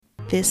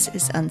This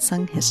is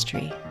Unsung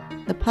History,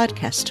 the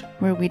podcast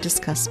where we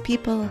discuss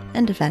people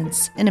and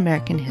events in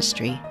American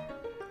history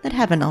that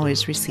haven't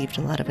always received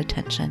a lot of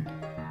attention.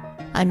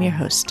 I'm your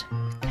host,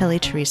 Kelly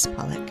Therese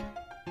Pollock.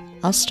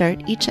 I'll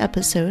start each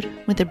episode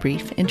with a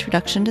brief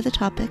introduction to the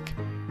topic,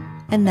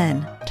 and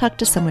then talk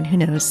to someone who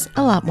knows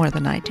a lot more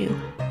than I do.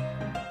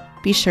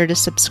 Be sure to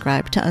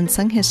subscribe to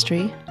Unsung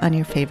History on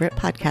your favorite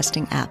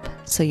podcasting app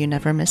so you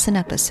never miss an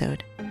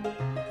episode.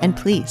 And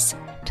please,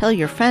 tell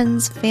your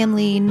friends,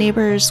 family,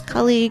 neighbors,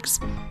 colleagues,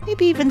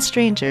 maybe even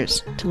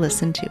strangers to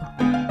listen to.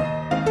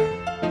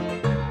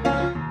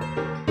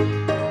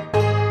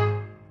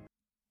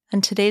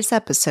 On today's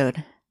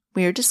episode,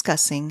 we are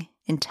discussing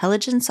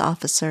Intelligence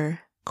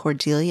Officer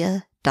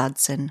Cordelia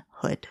Dodson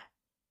Hood.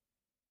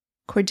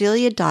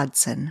 Cordelia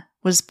Dodson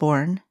was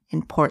born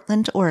in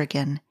Portland,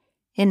 Oregon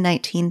in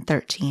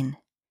 1913,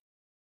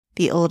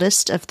 the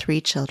oldest of 3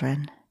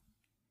 children.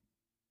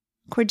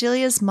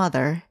 Cordelia's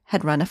mother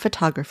had run a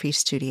photography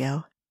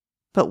studio,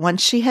 but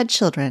once she had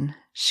children,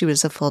 she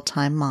was a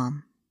full-time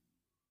mom.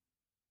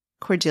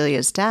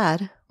 Cordelia's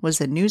dad was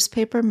a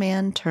newspaper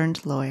man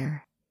turned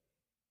lawyer.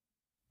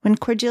 When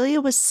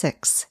Cordelia was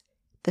 6,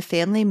 the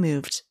family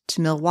moved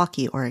to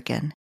Milwaukee,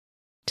 Oregon,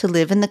 to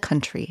live in the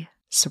country,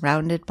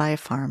 surrounded by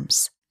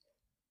farms.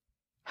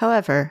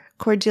 However,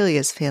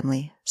 Cordelia's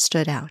family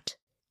stood out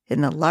in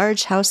the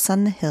large house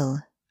on the hill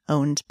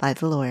owned by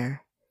the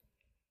lawyer,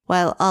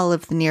 while all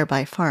of the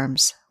nearby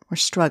farms were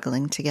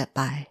struggling to get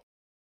by.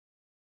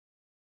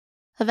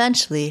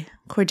 Eventually,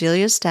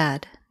 Cordelia's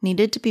dad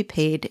needed to be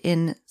paid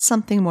in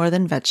something more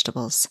than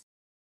vegetables,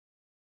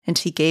 and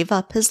he gave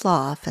up his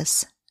law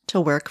office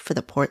to work for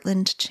the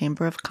Portland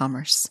Chamber of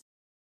Commerce,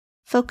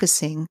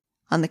 focusing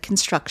on the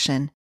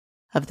construction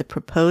of the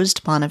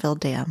proposed Bonneville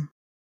Dam,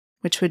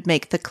 which would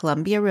make the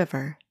Columbia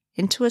River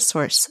into a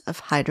source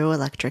of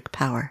hydroelectric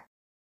power.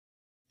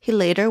 He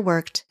later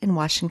worked in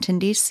Washington,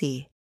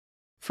 D.C.,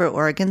 for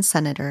Oregon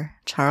Senator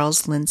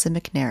Charles Lindsay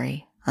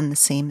McNary on the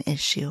same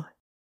issue.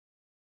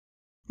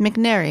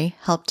 McNary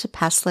helped to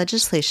pass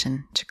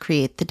legislation to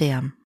create the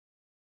dam.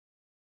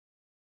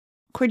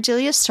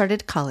 Cordelia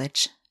started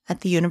college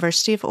at the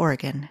University of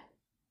Oregon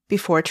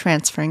before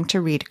transferring to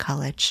Reed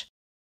College.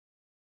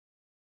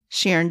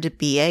 She earned a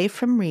BA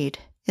from Reed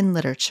in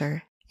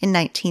literature in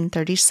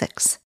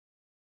 1936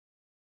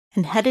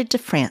 and headed to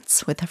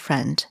France with a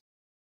friend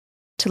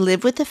to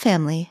live with the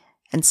family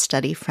and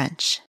study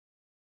French.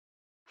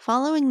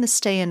 Following the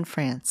stay in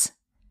France,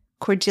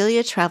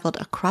 Cordelia traveled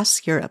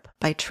across Europe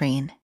by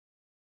train,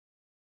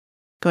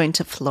 going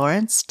to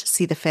Florence to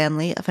see the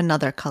family of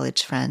another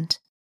college friend,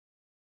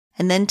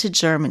 and then to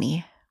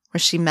Germany, where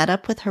she met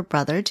up with her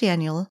brother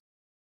Daniel,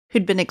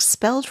 who'd been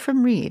expelled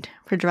from Reed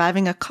for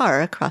driving a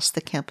car across the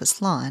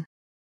campus lawn,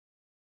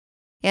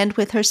 and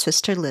with her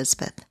sister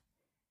Lisbeth,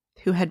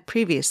 who had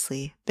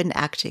previously been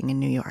acting in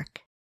New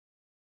York.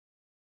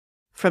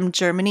 From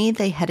Germany,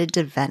 they headed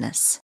to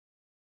Venice,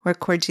 where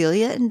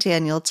Cordelia and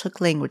Daniel took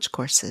language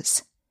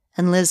courses,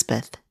 and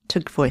Lisbeth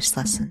took voice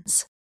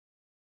lessons.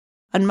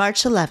 On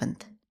March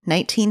 11th,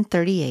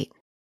 1938,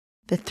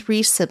 the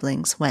 3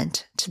 siblings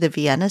went to the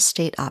Vienna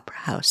State Opera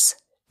House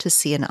to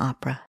see an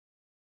opera.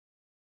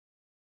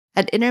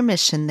 At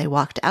intermission, they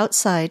walked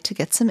outside to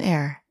get some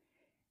air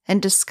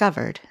and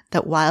discovered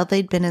that while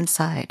they'd been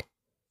inside,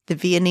 the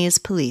Viennese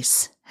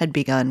police had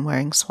begun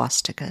wearing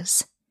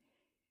swastikas.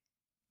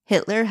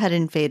 Hitler had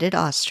invaded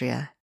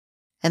Austria,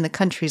 and the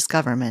country's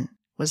government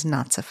was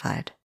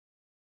Nazified.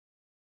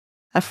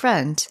 A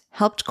friend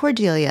helped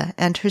Cordelia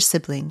and her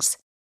siblings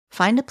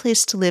find a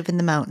place to live in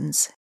the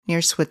mountains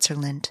near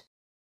Switzerland,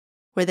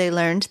 where they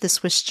learned the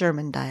Swiss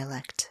German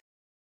dialect.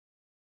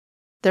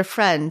 Their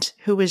friend,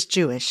 who was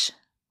Jewish,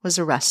 was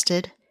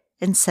arrested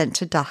and sent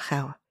to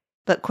Dachau,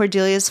 but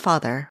Cordelia's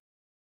father,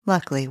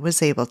 luckily,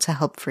 was able to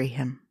help free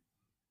him.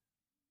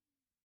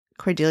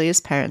 Cordelia's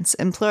parents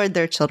implored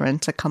their children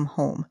to come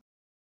home.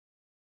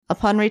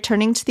 Upon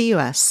returning to the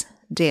U.S.,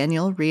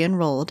 Daniel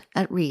re-enrolled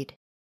at Reed,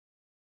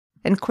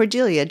 and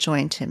Cordelia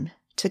joined him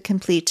to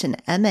complete an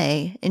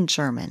M.A. in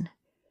German,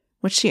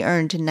 which she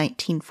earned in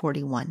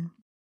 1941.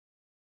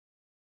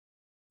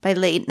 By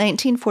late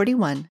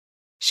 1941,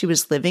 she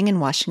was living in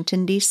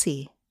Washington,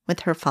 D.C.,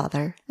 with her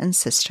father and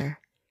sister.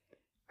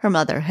 Her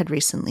mother had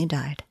recently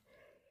died.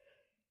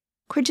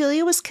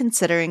 Cordelia was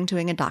considering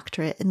doing a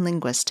doctorate in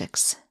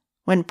linguistics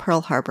when Pearl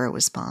Harbor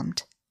was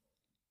bombed,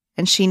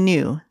 and she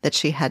knew that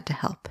she had to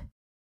help.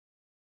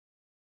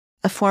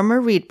 A former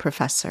Reed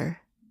professor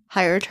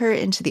hired her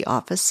into the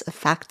Office of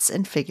Facts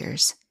and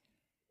Figures,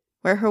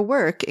 where her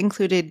work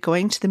included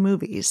going to the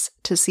movies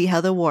to see how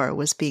the war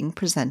was being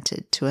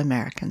presented to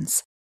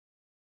Americans.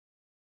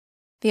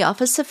 The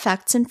Office of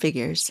Facts and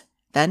Figures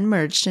then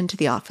merged into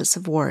the Office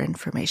of War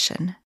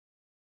Information.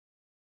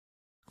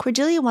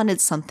 Cordelia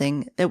wanted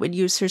something that would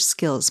use her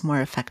skills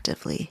more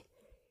effectively,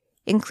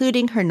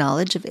 including her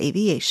knowledge of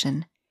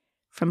aviation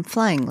from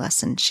flying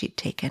lessons she'd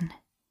taken.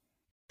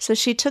 So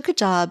she took a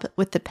job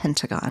with the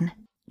Pentagon,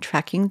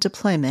 tracking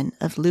deployment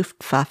of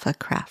Luftwaffe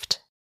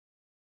craft.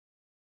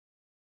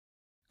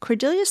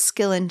 Cordelia's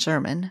skill in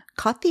German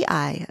caught the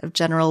eye of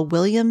General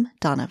William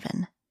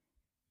Donovan,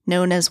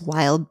 known as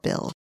Wild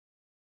Bill,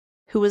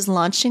 who was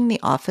launching the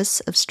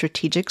Office of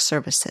Strategic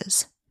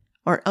Services,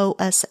 or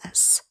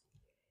OSS.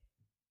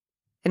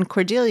 And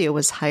Cordelia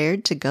was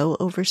hired to go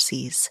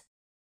overseas.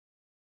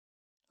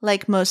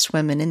 Like most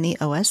women in the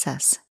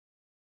OSS,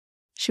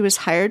 she was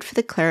hired for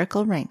the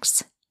clerical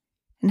ranks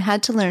and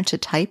had to learn to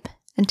type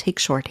and take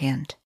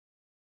shorthand.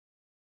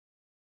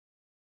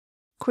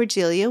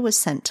 Cordelia was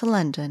sent to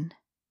London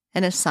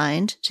and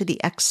assigned to the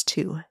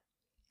X2,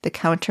 the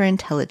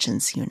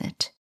Counterintelligence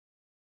Unit,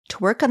 to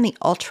work on the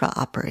Ultra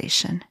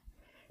operation,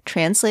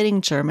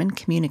 translating German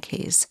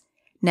communiques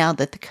now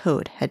that the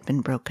code had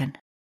been broken.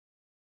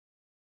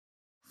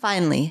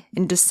 Finally,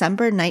 in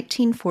December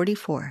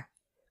 1944,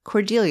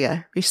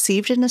 Cordelia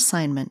received an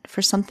assignment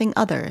for something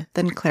other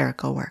than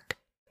clerical work,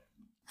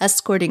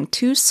 escorting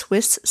 2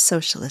 Swiss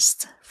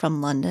socialists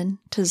from London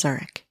to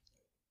Zurich.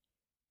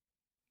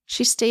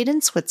 She stayed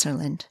in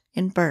Switzerland,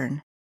 in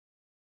Bern,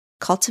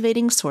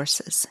 cultivating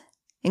sources,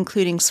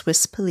 including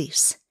Swiss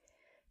police,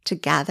 to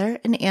gather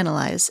and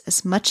analyze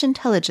as much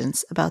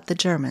intelligence about the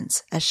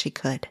Germans as she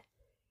could.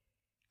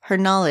 Her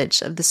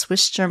knowledge of the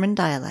Swiss-German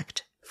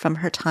dialect from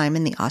her time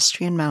in the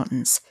Austrian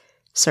mountains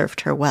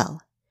served her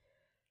well.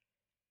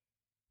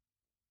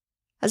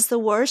 As the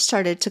war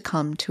started to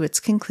come to its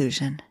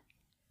conclusion,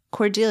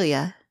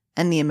 Cordelia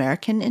and the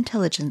American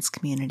intelligence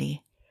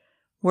community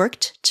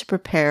worked to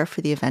prepare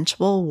for the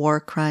eventual war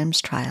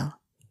crimes trial.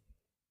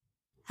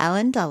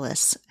 Alan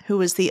Dulles, who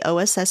was the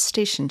OSS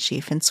station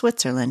chief in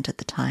Switzerland at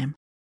the time,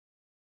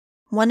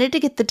 wanted to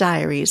get the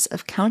diaries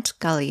of Count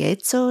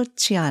Galeazzo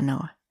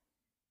Ciano,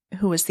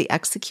 who was the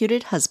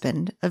executed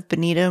husband of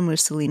Benito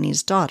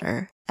Mussolini's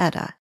daughter,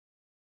 Etta.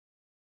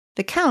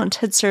 The Count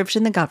had served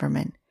in the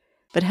government,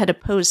 but had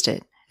opposed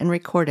it and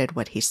recorded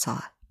what he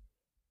saw.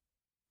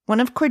 One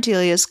of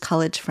Cordelia's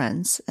college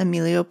friends,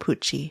 Emilio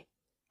Pucci,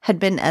 had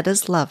been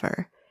Etta's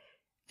lover,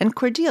 and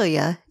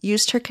Cordelia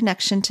used her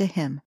connection to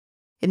him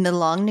in the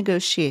long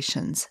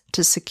negotiations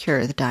to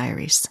secure the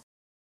diaries.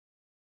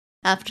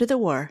 After the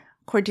war,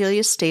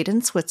 Cordelia stayed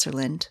in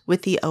Switzerland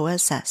with the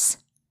OSS,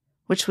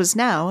 which was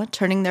now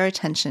turning their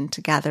attention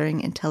to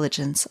gathering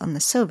intelligence on the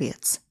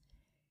Soviets.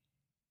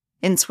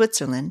 In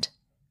Switzerland,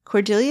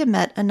 Cordelia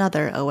met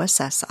another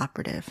OSS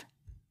operative,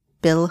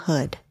 Bill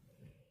Hood,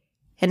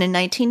 and in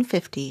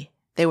 1950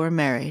 they were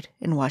married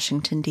in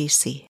Washington,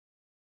 D.C.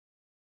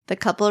 The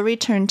couple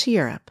returned to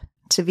Europe,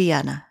 to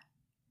Vienna,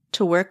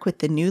 to work with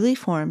the newly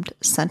formed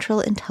Central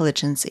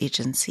Intelligence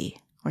Agency,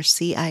 or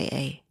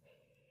CIA,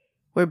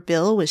 where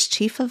Bill was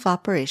chief of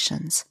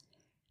operations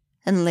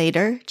and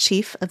later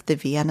chief of the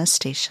Vienna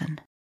station.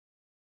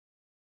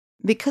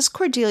 Because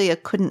Cordelia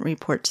couldn't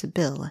report to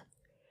Bill,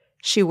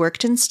 she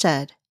worked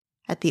instead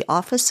at the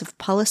Office of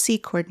Policy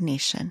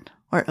Coordination,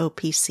 or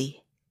OPC,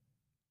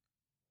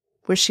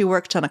 where she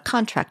worked on a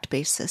contract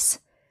basis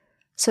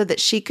so that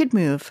she could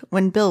move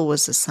when Bill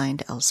was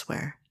assigned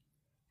elsewhere,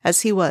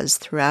 as he was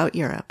throughout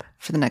Europe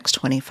for the next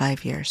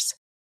 25 years.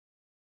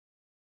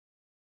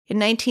 In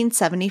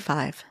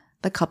 1975,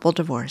 the couple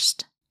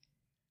divorced.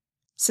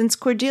 Since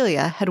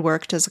Cordelia had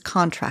worked as a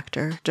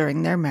contractor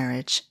during their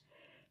marriage,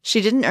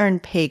 she didn't earn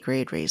pay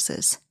grade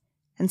raises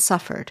and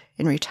suffered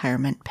in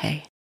retirement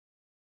pay.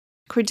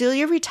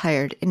 Cordelia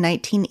retired in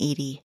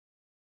 1980,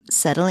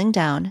 settling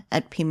down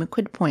at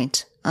Pemaquid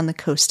Point on the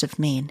coast of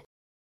Maine.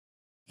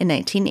 In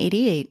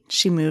 1988,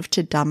 she moved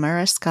to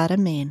Damariscotta,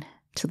 Maine,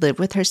 to live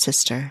with her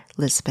sister,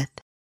 Lisbeth.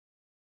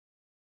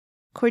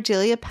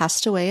 Cordelia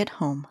passed away at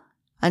home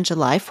on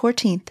July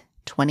 14,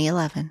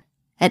 2011,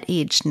 at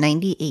age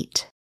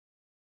 98.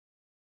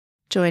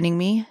 Joining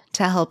me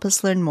to help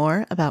us learn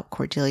more about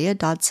Cordelia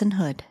Dodson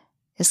Hood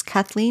is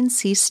Kathleen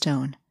C.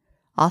 Stone,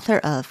 author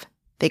of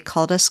They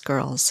Called Us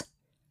Girls,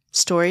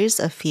 Stories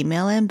of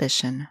Female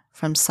Ambition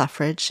from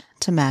Suffrage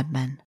to Mad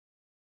Men.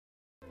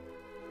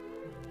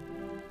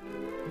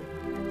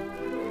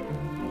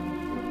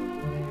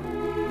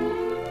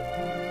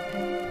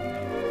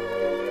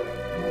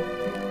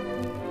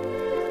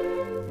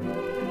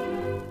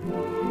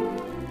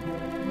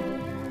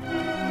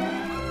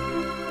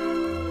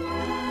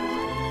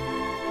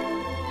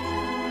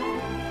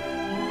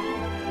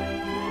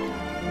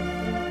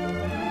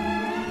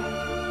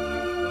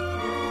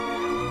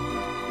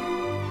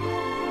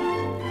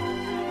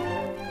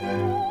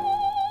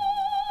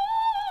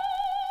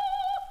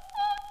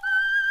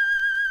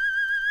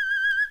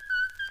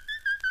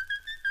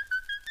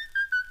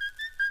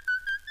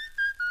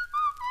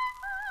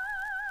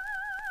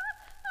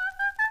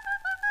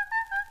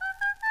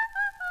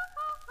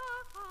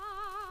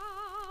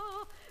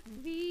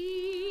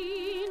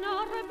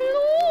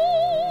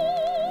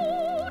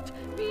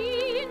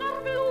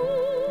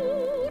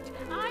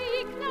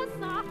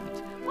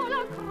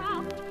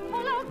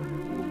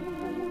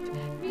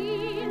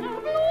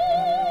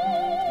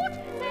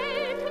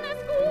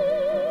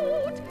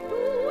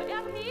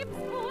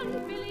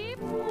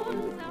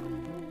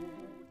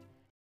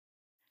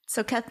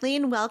 So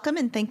Kathleen, welcome,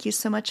 and thank you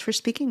so much for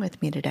speaking with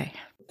me today.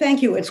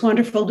 Thank you. It's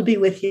wonderful to be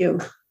with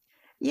you.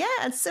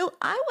 Yeah, so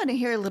I want to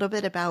hear a little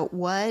bit about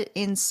what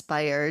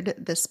inspired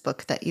this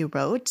book that you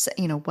wrote.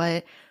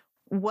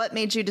 What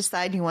made you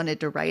decide you wanted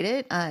to write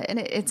it? And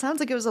it sounds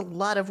like it was a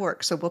lot of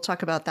work, so we'll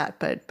talk about that.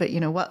 But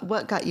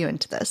what got you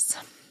into this?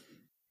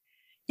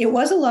 It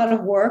was a lot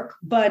of work,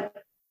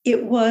 but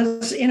it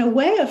was in a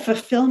way a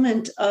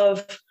fulfillment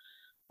of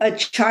a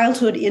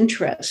childhood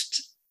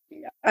interest.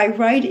 I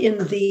write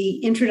in the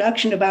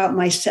introduction about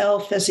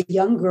myself as a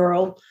young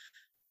girl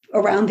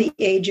around the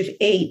age of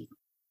 8,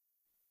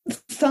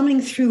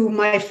 thumbing through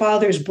my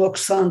father's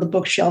books on the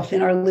bookshelf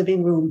in our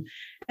living room.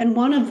 And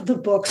one of the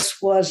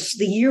books was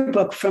the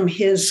yearbook from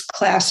his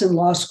class in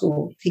law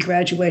school. He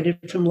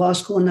graduated from law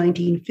school in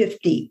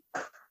 1950.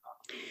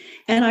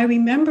 And I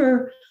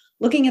remember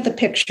looking at the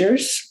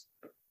pictures,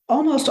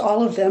 almost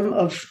all of them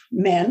of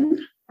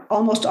men,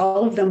 almost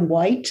all of them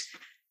white,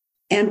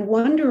 and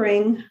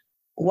wondering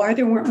why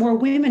there weren't more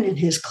women in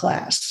his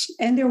class.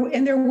 And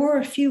there were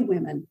a few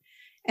women.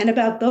 And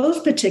about those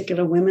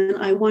particular women,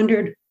 I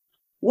wondered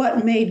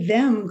what made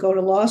them go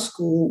to law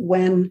school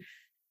when,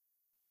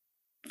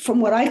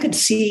 from what I could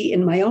see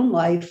in my own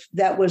life,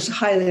 that was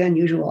highly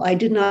unusual. I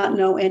did not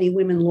know any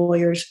women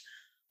lawyers.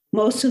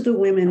 Most of the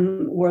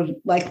women were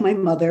like my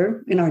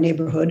mother in our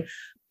neighborhood,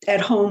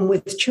 at home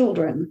with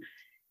children.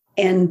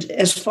 And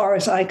as far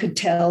as I could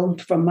tell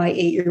from my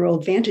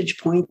 8-year-old vantage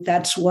point,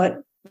 that's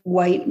what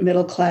white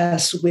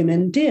middle-class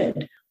women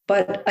did.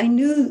 But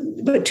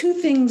two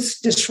things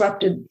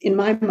disrupted in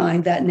my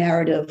mind that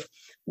narrative.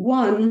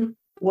 One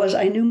was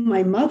I knew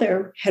my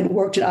mother had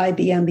worked at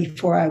IBM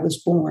before I was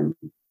born,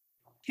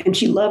 and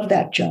she loved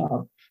that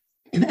job.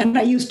 And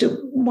I used to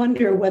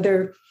wonder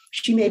whether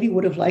she maybe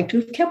would have liked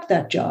to have kept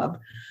that job.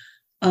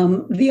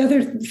 The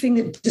other thing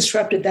that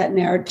disrupted that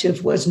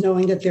narrative was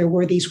knowing that there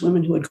were these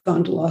women who had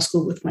gone to law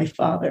school with my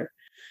father.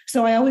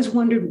 So I always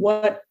wondered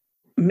what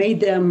made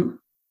them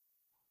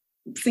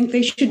think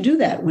they should do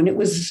that when it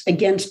was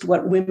against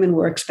what women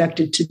were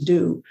expected to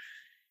do.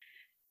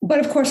 But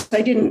of course,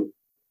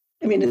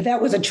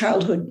 that was a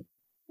childhood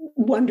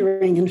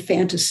wondering and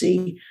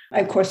fantasy.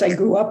 Of course, I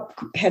grew up,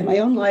 had my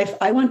own life.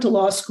 I went to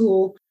law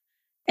school.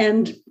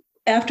 And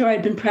after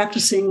I'd been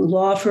practicing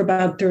law for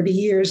about 30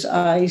 years,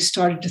 I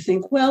started to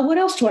think, well, what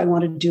else do I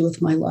want to do with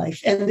my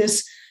life? And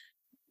this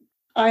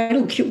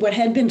what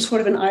had been sort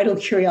of an idle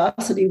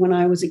curiosity when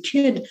I was a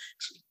kid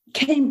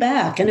came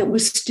back, and it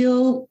was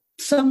still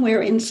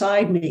somewhere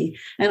inside me.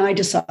 And I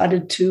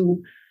decided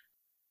to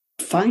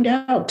find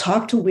out,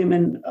 talk to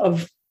women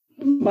of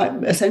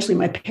essentially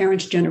my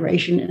parents'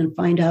 generation, and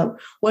find out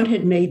what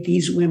had made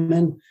these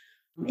women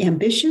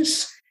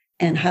ambitious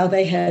and how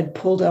they had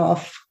pulled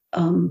off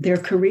their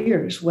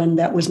careers when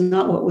that was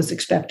not what was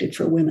expected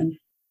for women.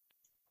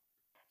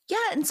 Yeah,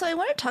 and so I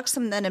want to talk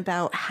some then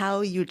about how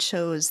you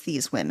chose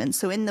these women.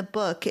 So in the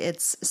book,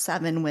 it's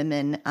 7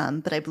 women,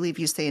 but I believe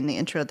you say in the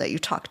intro that you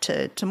talked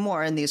to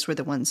more, and these were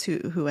the ones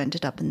who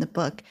ended up in the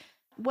book.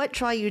 What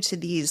drew you to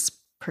these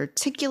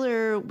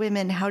particular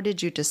women? How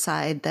did you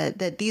decide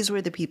that these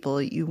were the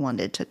people you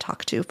wanted to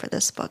talk to for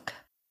this book?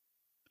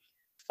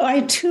 I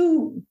had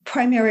 2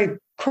 primary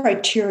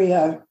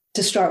criteria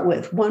to start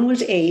with. One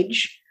was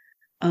age.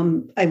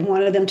 I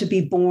wanted them to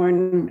be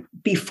born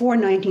before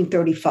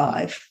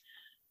 1935.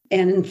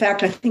 And in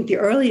fact, I think the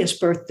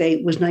earliest birth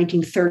date was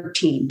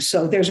 1913.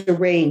 So there's a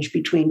range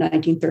between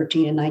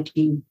 1913 and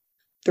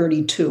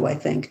 1932, I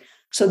think.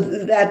 So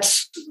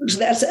that's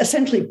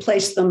essentially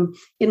placed them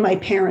in my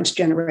parents'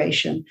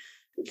 generation.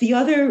 The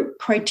other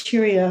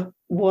criteria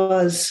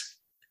was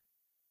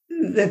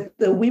that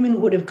the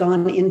women would have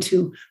gone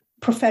into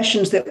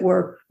professions that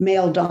were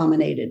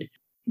male-dominated.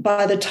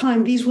 By the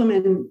time these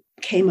women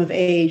came of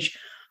age,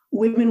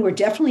 women were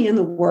definitely in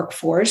the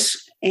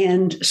workforce,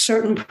 and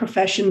certain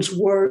professions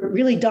were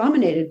really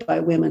dominated by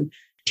women,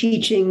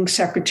 teaching,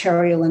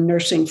 secretarial, and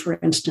nursing, for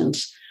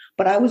instance.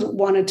 But I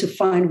wanted to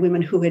find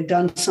women who had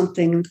done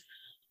something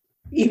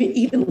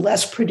even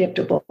less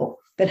predictable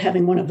than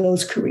having one of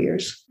those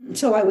careers.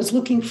 So I was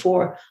looking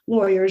for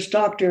lawyers,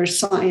 doctors,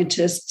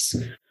 scientists,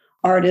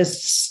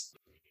 artists,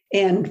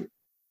 and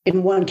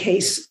in one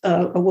case,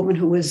 a woman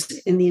who was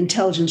in the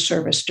intelligence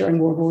service during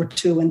World War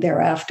II and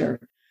thereafter.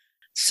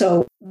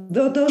 So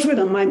those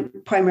were my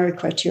primary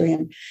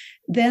criterion.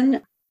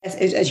 Then,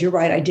 as you're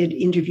right, I did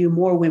interview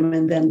more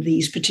women than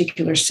these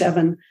particular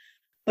 7.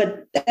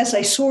 But as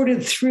I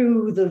sorted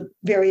through the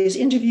various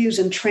interviews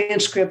and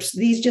transcripts,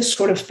 these just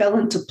sort of fell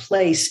into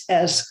place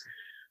as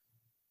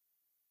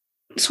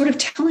sort of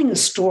telling a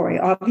story.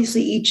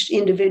 Obviously, each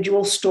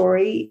individual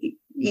story,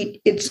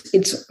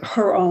 it's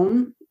her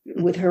own,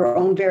 with her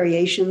own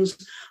variations,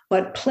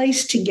 but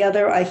placed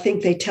together, I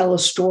think they tell a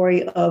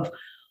story of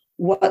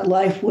what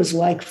life was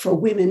like for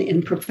women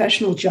in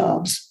professional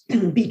jobs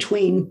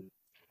between,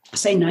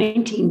 say,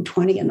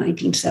 1920 and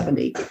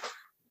 1970.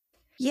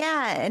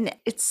 Yeah, and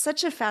it's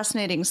such a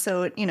fascinating,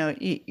 so,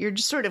 you're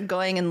just sort of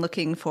going and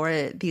looking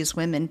for these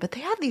women, but they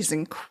have these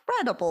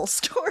incredible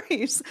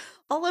stories.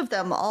 All of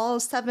them,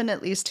 all 7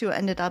 at least, who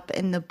ended up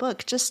in the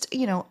book. Just,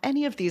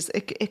 any of these,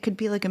 it could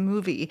be like a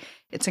movie.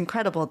 It's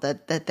incredible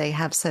that they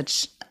have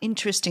such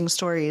interesting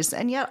stories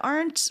and yet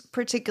aren't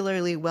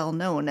particularly well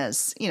known,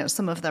 as,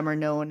 some of them are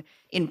known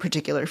in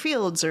particular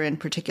fields or in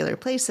particular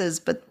places,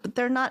 but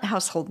they're not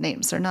household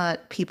names. They're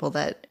not people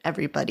that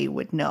everybody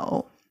would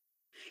know.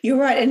 You're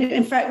right. And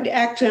in fact,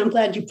 actually, I'm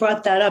glad you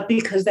brought that up,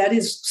 because that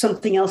is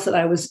something else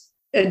that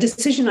a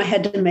decision I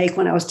had to make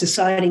when I was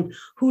deciding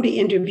who to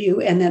interview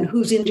and then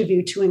whose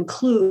interview to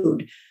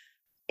include.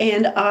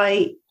 And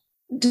I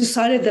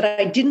decided that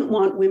I didn't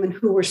want women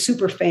who were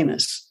super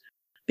famous,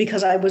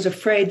 because I was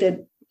afraid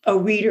that a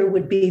reader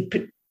would be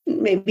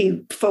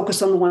maybe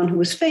focused on the one who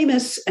was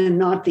famous and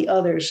not the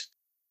others.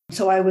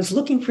 So I was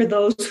looking for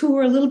those who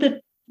were a little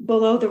bit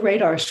below the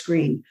radar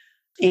screen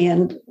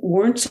and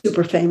weren't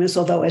super famous,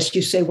 although, as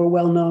you say, were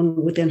well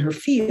known within her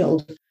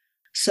field.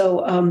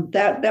 So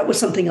that was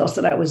something else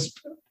that I was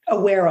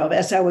aware of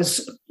as I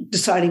was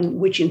deciding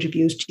which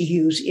interviews to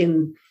use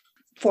in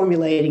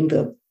formulating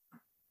the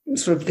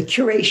sort of the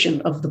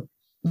curation of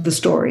the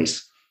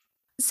stories.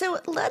 So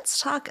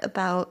let's talk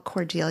about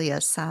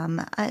Cordelia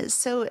some.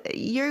 So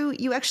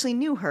you actually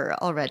knew her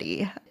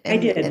already. I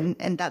did.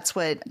 And that's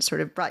what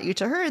sort of brought you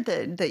to her,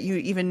 that you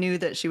even knew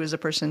that she was a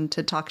person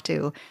to talk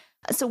to.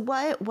 So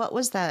what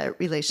was that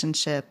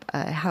relationship?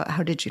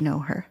 How did you know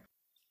her?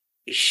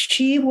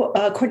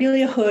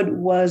 Cordelia Hood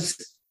was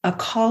a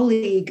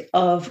colleague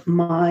of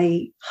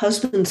my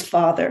husband's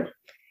father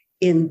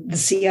in the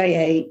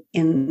CIA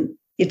in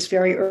its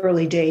very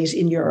early days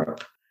in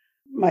Europe.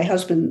 My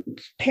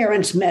husband's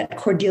parents met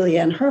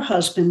Cordelia and her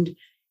husband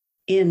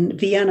in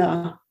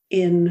Vienna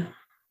in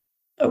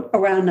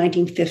around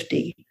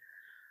 1950,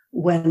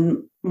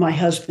 when my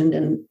husband,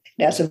 and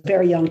as a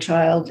very young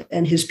child,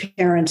 and his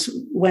parents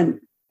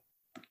went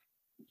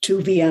to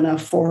Vienna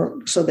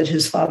so that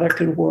his father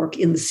could work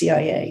in the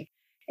CIA.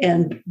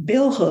 And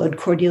Bill Hood,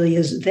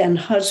 Cordelia's then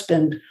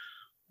husband,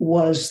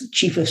 was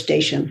chief of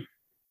station.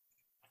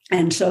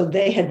 And so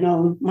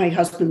my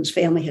husband's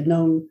family had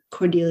known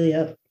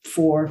Cordelia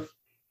for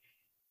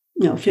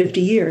 50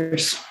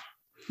 years.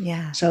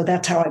 Yeah. So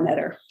that's how I met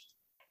her.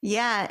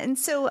 Yeah. And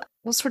so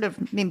we'll sort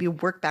of maybe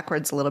work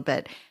backwards a little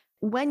bit.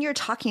 When you're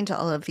talking to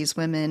all of these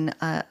women,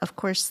 of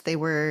course, they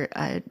were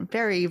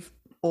very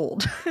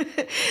old,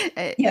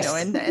 yes.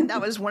 And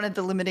that was one of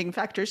the limiting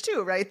factors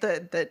too, right?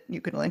 That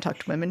you could only talk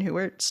to women who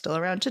were still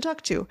around to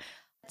talk to.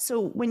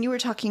 So when you were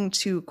talking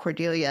to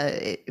Cordelia,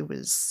 it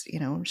was,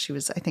 she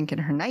was, I think, in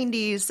her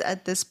 90s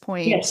at this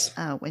point. Yes.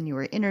 When you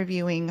were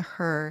interviewing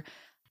her.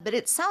 But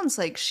it sounds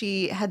like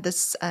she had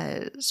this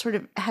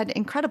had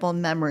incredible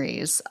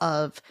memories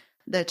of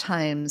the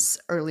times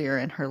earlier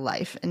in her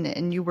life.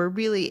 And you were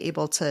really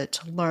able to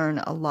learn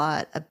a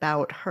lot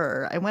about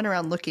her. I went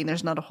around looking,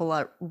 there's not a whole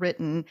lot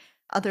written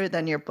other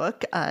than your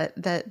book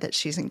that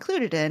she's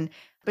included in,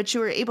 but you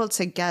were able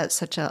to get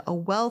such a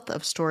wealth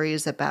of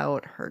stories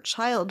about her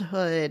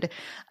childhood,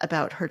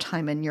 about her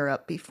time in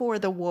Europe before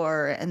the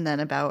war, and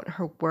then about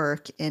her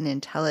work in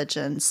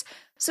intelligence.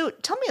 So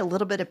tell me a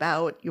little bit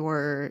about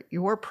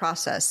your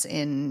process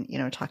in,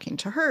 talking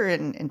to her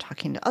and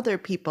talking to other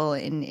people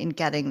in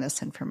getting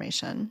this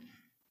information.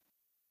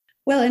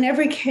 Well, in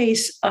every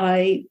case,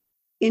 I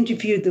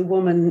interviewed the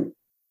woman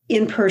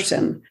in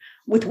person,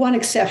 with one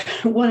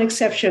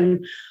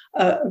exception,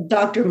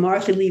 Dr.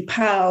 Martha Lee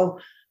Powell.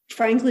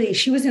 Frankly,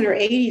 she was in her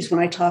 80s when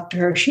I talked to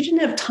her. She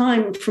didn't have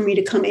time for me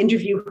to come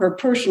interview her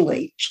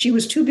personally. She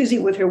was too busy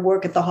with her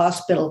work at the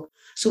hospital.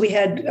 So we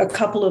had a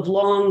couple of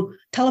long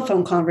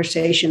telephone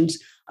conversations.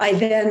 I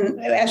then,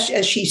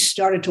 as she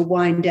started to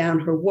wind down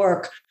her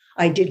work,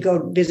 I did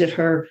go visit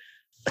her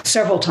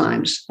several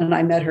times. And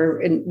I met her,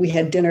 and we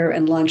had dinner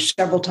and lunch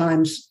several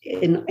times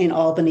in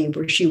Albany,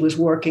 where she was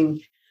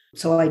working.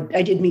 So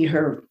I did meet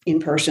her in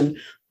person.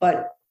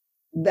 But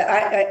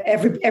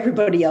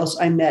everybody else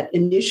I met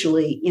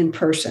initially in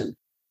person.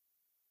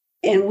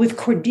 And with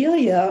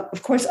Cordelia,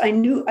 of course, I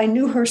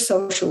knew her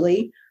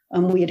socially.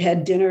 We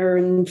had dinner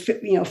and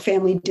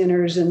family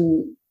dinners,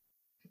 and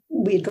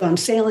we had gone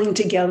sailing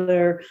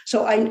together.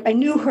 So I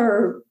knew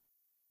her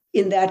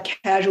in that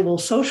casual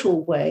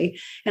social way,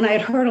 and I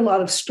had heard a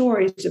lot of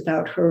stories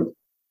about her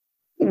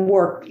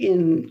work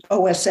in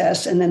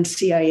OSS and then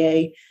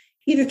CIA,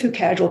 either through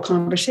casual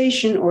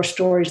conversation or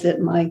stories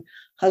that my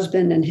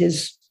husband and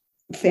his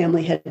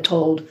family had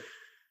told.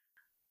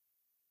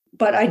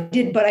 But I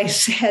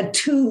had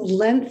two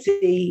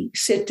lengthy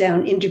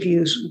sit-down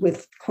interviews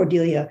with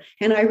Cordelia,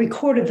 and I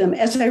recorded them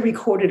as I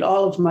recorded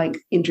all of my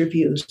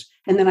interviews,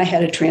 and then I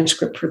had a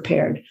transcript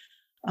prepared.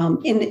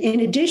 In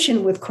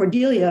addition, with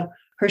Cordelia,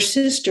 her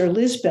sister,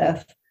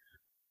 Lisbeth,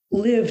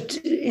 lived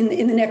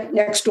in the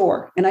next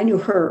door, and I knew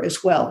her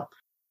as well.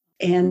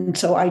 And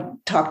so I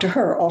talked to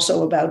her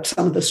also about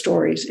some of the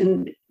stories.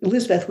 And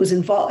Lisbeth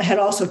had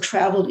also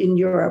traveled in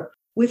Europe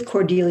with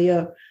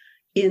Cordelia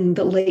in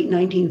the late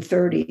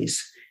 1930s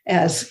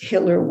as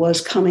Hitler was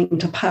coming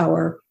to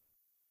power.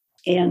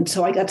 And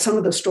so I got some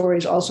of the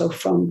stories also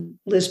from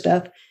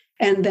Lisbeth.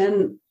 And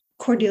then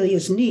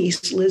Cordelia's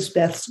niece,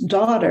 Lisbeth's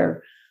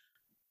daughter,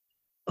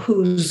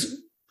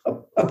 who's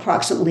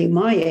approximately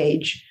my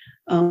age,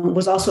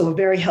 was also a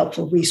very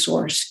helpful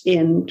resource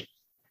in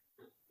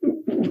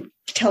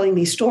telling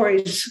me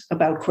stories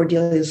about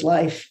Cordelia's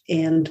life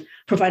and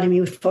providing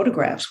me with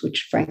photographs,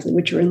 which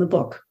are in the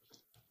book.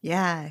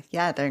 Yeah,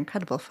 they're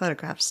incredible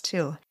photographs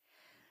too.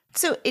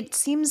 So it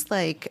seems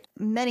like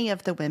many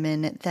of the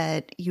women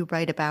that you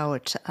write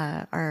about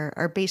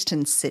are based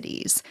in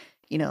cities.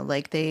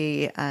 Like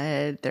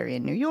they're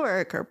in New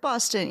York or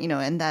Boston.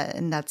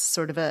 And that's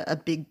sort of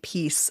a big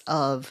piece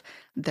of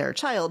their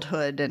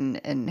childhood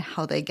and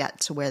how they get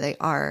to where they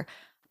are.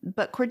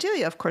 But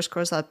Cordelia, of course,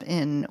 grows up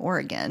in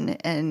Oregon,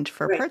 and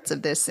for Right. parts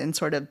of this in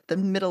sort of the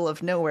middle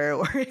of nowhere,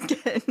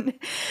 Oregon.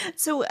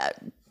 So,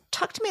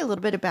 talk to me a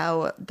little bit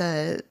about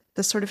the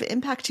sort of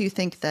impact you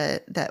think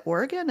that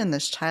Oregon and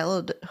this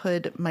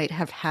childhood might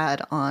have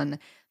had on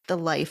the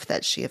life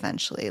that she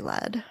eventually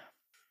led.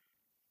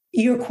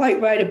 You're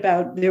quite right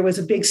about there was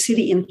a big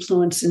city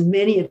influence in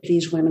many of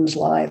these women's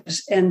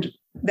lives. And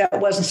that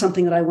wasn't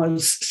something that I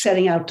was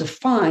setting out to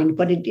find,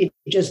 but it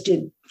just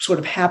did sort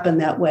of happen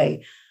that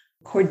way.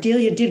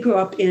 Cordelia did grow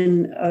up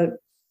in a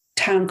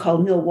town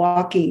called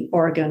Milwaukee,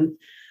 Oregon,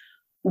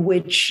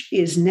 which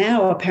is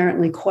now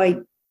apparently quite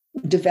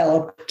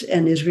developed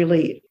and is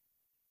really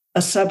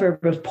a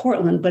suburb of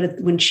Portland. But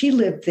when she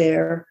lived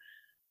there,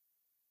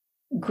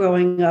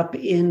 growing up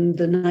in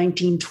the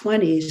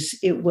 1920s,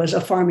 it was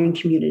a farming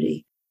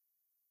community.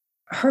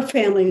 Her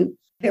family,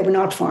 they were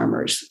not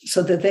farmers,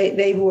 so that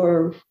they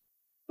were,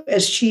 I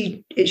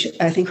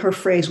think her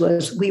phrase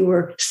was, we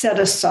were set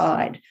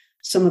aside.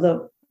 Some of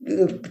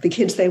the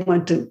kids they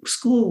went to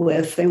school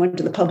with, they went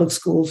to the public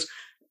schools,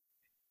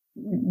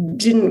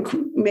 didn't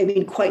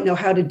maybe quite know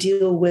how to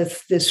deal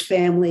with this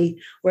family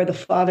where the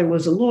father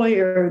was a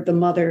lawyer, the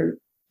mother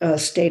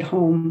stayed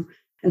home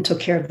and took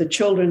care of the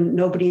children.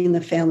 Nobody in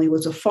the family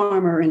was a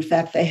farmer. In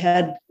fact, they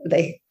had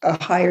a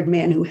hired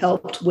man who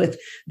helped with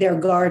their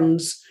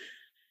gardens.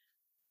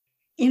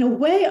 In a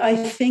way, I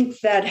think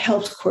that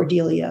helps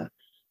Cordelia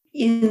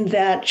in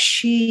that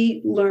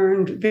she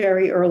learned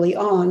very early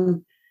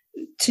on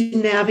to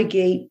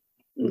navigate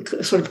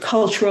sort of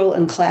cultural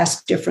and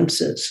class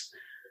differences.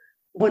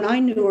 When I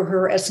knew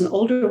her as an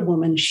older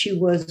woman, she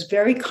was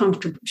very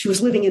comfortable. She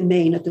was living in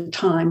Maine at the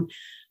time,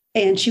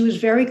 and she was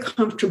very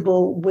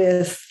comfortable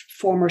with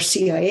former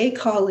CIA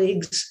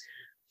colleagues,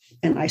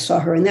 and I saw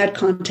her in that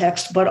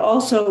context, but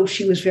also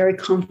she was very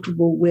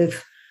comfortable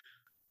with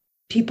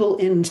people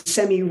in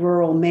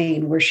semi-rural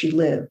Maine where she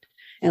lived,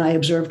 and I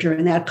observed her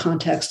in that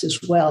context as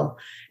well.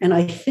 And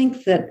I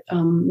think that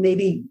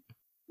maybe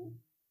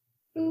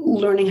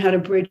learning how to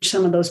bridge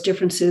some of those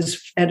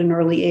differences at an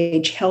early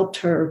age helped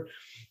her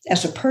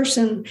as a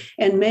person,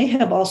 and may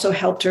have also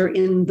helped her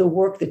in the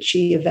work that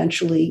she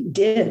eventually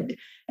did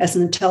as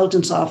an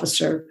intelligence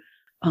officer,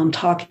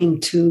 talking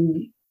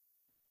to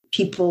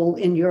people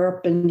in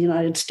Europe and the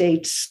United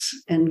States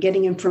and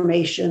getting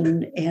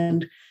information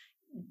and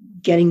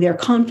getting their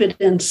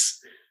confidence.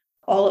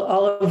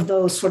 All of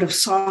those sort of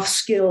soft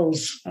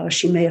skills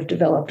she may have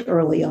developed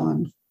early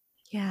on.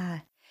 Yeah.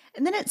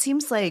 And then it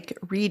seems like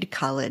Reed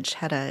College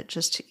had a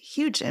just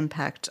huge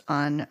impact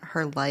on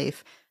her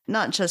life,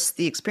 not just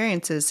the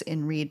experiences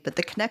in Reed, but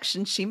the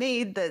connections she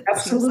made that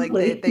Absolutely. seems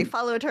like they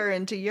followed her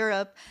into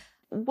Europe.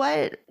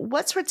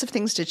 What sorts of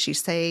things did she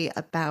say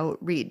about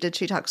Reed? Did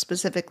she talk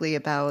specifically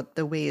about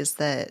the ways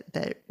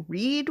that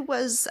Reed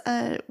was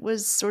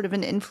sort of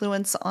an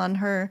influence on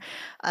her?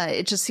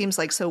 It just seems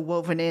like so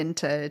woven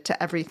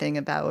into everything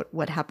about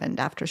what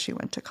happened after she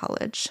went to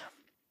college.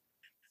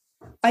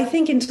 I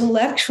think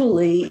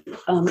intellectually,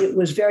 it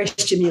was very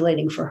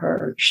stimulating for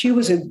her. She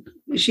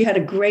had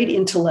a great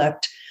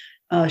intellect.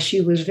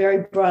 She was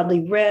very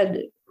broadly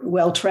read,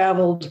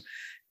 well-traveled,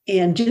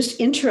 and just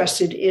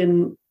interested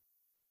in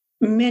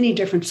many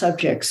different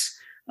subjects,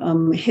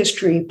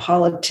 history,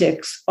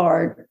 politics,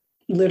 art,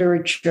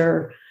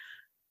 literature.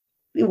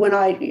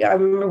 I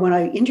remember when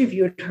I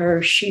interviewed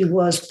her, she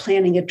was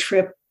planning a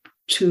trip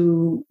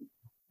to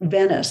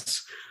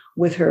Venice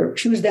with her.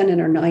 She was then in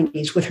her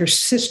 90s with her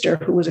sister,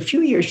 who was a few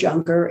years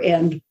younger,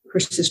 and her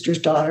sister's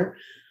daughter.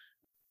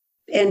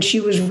 And she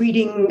was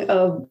reading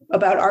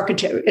about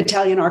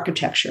Italian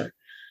architecture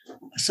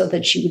so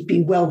that she would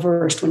be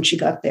well-versed when she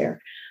got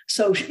there.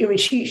 So, I mean,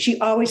 she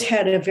always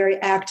had a very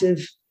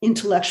active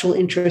intellectual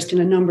interest in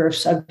a number of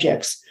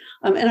subjects.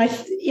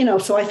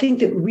 So I think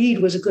that Reed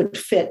was a good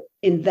fit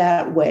in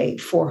that way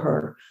for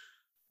her.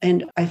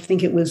 And I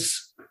think it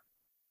was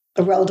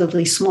a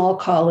relatively small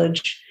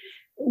college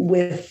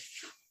with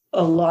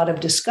a lot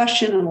of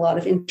discussion and a lot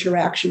of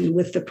interaction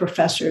with the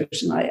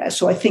professors. And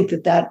so I think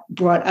that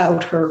brought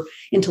out her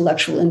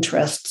intellectual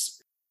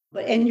interests.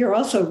 And you're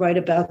also right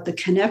about the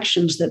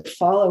connections that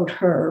followed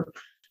her.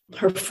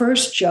 Her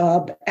first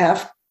job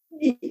after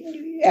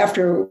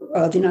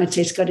the United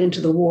States got into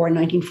the war in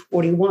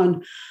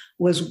 1941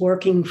 was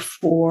working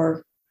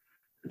for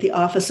the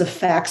Office of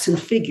Facts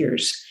and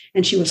Figures.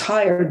 And she was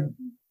hired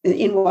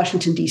in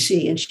Washington,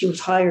 D.C., and she was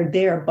hired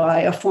there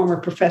by a former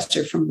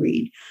professor from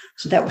Reed.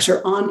 So that was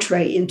her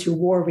entree into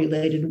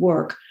war-related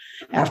work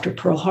after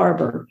Pearl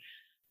Harbor.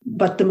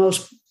 But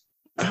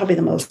probably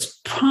the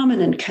most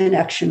prominent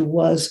connection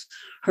was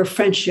her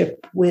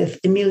friendship with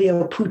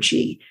Emilio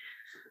Pucci,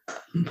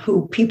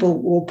 who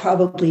people will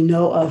probably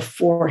know of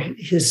for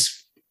his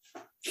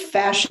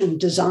fashion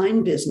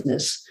design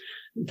business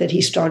that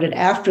he started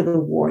after the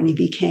war, and he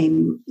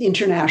became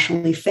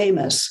internationally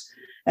famous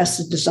as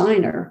a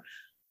designer.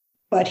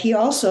 But he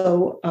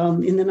also,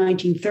 in the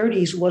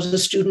 1930s, was a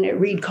student at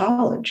Reed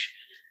College.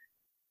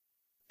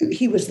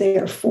 He was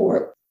there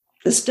for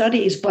the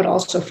studies, but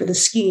also for the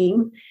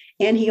skiing.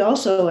 And he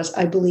also, as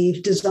I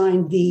believe,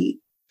 designed the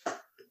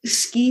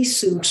ski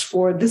suits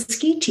for the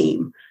ski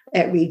team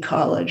at Reed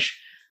College.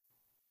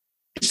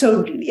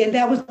 So, and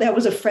that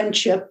was a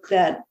friendship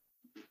that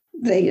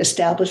they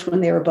established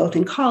when they were both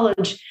in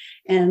college,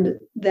 and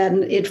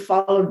then it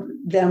followed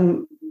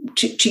them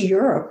to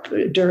Europe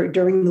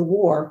during the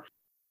war.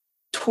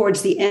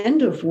 Towards the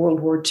end of World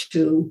War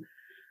II,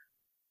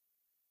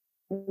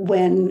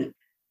 when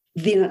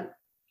the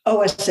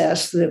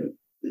OSS,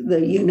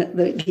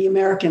 the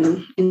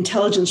American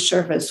intelligence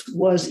service,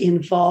 was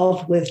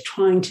involved with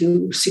trying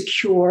to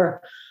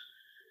secure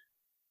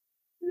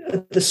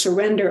the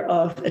surrender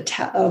of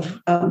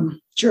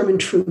German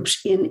troops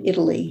in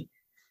Italy.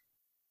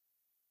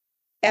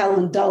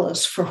 Alan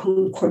Dulles, for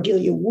whom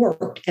Cordelia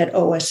worked at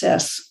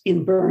OSS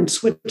in Bern,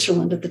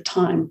 Switzerland at the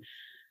time,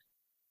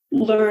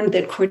 learned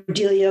that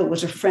Cordelia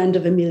was a friend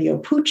of Emilio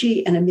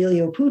Pucci, and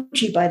Emilio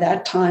Pucci by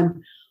that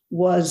time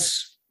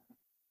was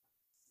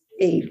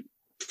a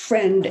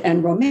friend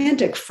and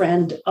romantic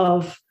friend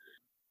of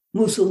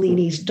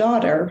Mussolini's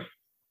daughter.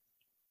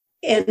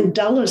 And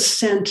Dulles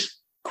sent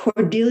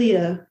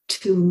Cordelia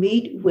to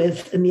meet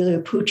with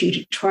Emilio Pucci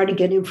to try to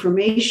get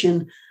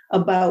information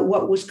about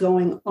what was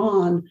going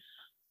on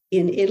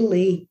in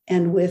Italy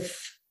and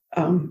with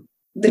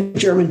the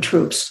German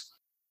troops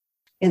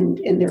and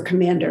their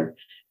commander,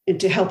 and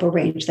to help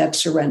arrange that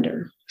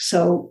surrender.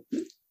 So,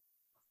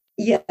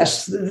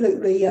 yes,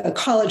 the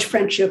college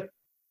friendship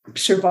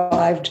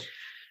survived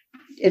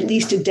at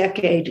least a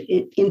decade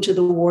into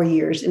the war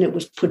years, and it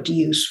was put to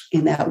use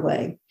in that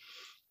way.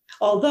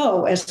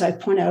 Although, as I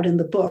point out in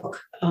the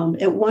book,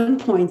 at one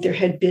point there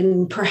had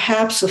been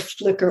perhaps a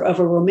flicker of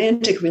a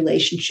romantic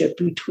relationship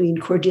between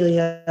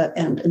Cordelia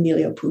and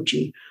Emilio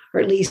Pucci, or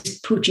at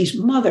least Pucci's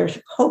mother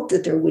hoped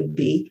that there would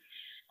be,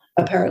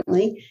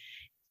 apparently.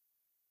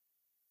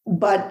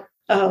 But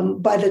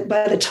by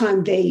the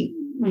time they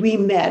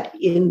re-met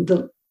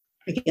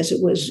I guess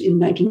it was in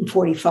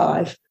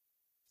 1945,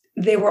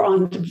 they were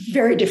on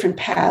very different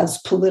paths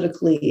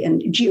politically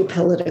and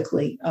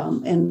geopolitically,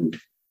 and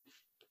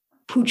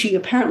Pucci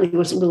apparently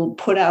was a little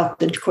put out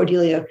that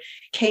Cordelia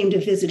came to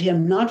visit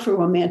him, not for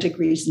romantic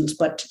reasons,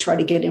 but to try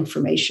to get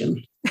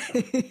information.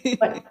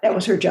 But that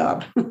was her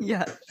job.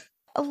 Yeah.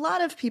 A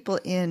lot of people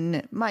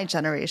in my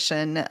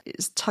generation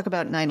talk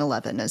about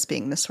 9/11 as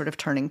being this sort of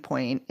turning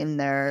point in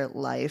their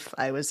life.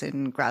 I was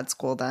in grad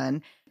school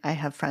then. I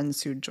have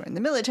friends who joined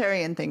the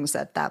military and things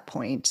at that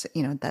point,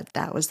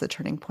 that was the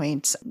turning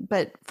point.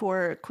 But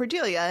for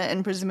Cordelia,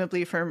 and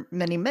presumably for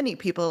many, many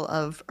people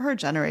of her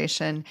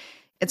generation,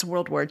 it's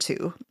World War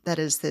II that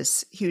is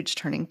this huge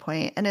turning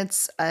point. And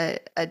it's a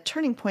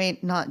turning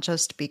point not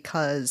just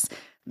because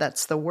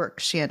that's the work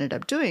she ended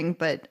up doing,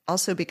 but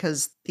also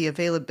because the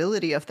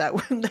availability of that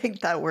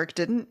that work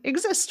didn't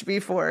exist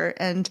before,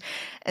 and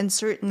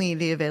certainly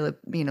the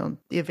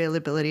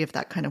availability of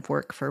that kind of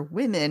work for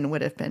women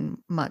would have been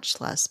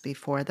much less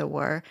before the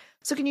war.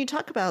 So can you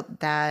talk about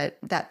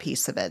that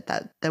piece of it,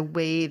 that the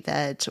way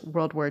that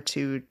World War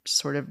II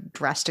sort of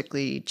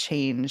drastically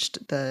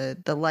changed the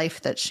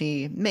life that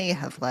she may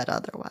have led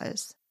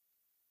otherwise?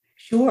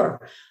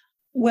 Sure.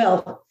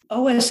 Well,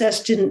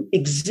 OSS didn't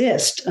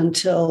exist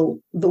until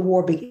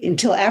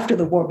after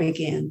the war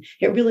began.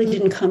 It really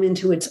didn't come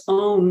into its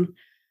own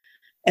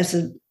as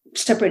a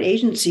separate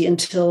agency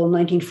until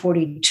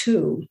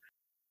 1942.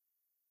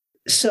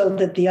 So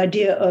that the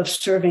idea of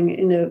serving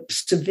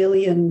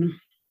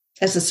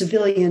as a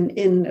civilian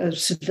in a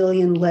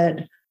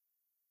civilian-led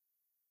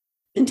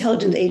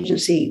intelligence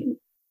agency,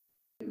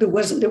 there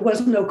was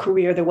no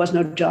career, there was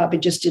no job,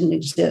 it just didn't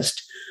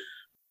exist.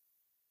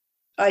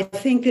 I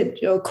think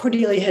that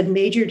Cordelia had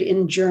majored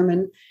in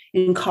German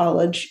in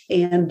college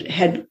and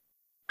had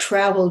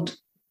traveled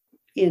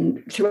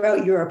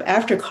throughout Europe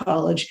after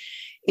college,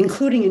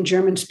 including in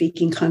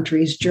German-speaking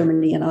countries,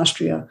 Germany and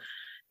Austria,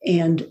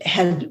 and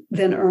had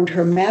then earned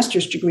her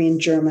master's degree in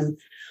German.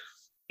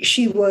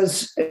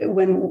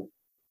 When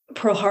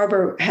Pearl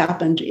Harbor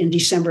happened in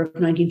December of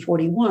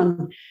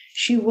 1941,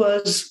 she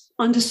was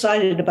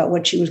undecided about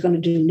what she was going to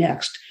do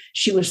next.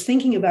 She was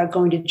thinking about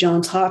going to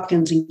Johns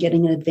Hopkins and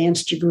getting an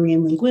advanced degree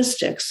in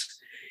linguistics,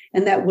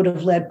 and that would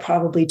have led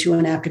probably to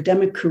an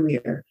academic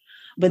career.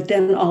 But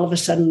then all of a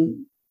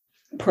sudden,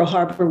 Pearl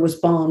Harbor was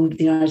bombed,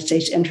 the United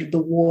States entered the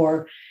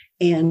war,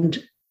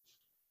 and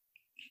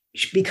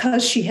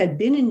because she had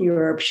been in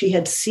Europe, she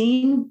had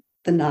seen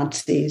the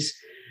Nazis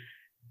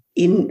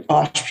in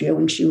Austria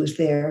when she was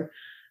there.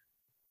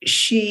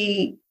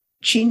 She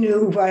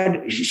knew,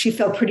 she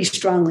felt pretty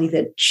strongly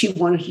that she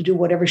wanted to do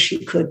whatever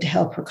she could to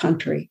help her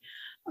country.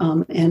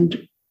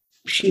 And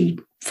she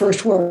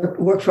first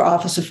worked for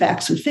Office of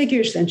Facts and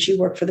Figures, then she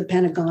worked for the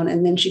Pentagon,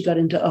 and then she got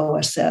into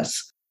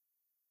OSS.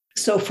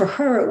 So for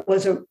her, it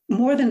was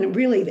more than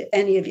really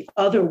any of the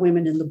other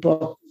women in the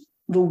book.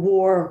 The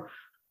war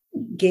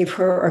gave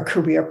her a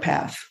career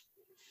path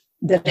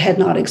that had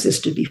not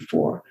existed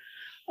before.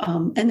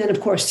 And then,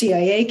 of course,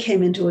 CIA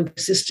came into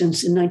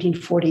existence in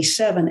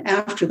 1947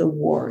 after the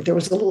war. There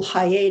was a little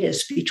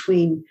hiatus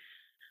between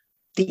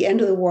the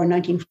end of the war in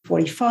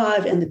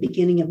 1945 and the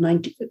beginning of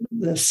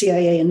the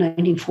CIA in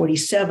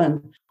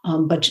 1947.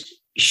 But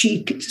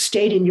she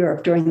stayed in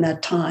Europe during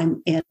that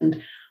time,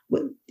 and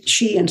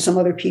she and some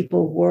other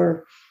people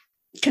were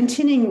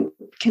continuing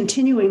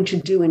to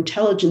do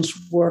intelligence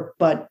work,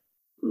 but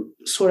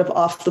sort of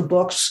off the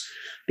books,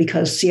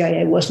 because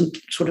CIA wasn't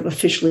sort of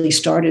officially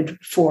started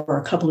for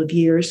a couple of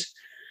years.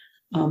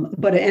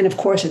 And of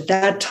course, at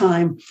that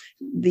time,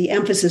 the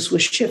emphasis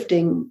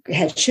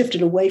had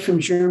shifted away from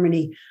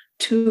Germany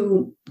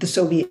to the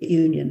Soviet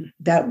Union,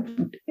 that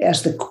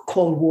as the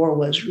Cold War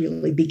was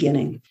really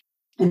beginning.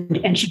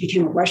 And she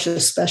became a Russia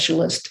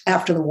specialist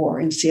after the war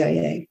in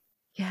CIA.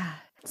 Yeah.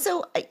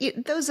 So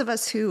those of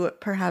us who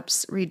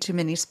perhaps read too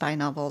many spy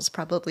novels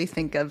probably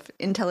think of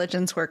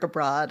intelligence work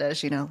abroad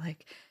as,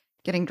 like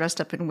getting dressed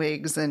up in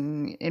wigs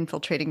and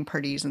infiltrating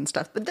parties and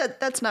stuff. But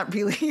that's not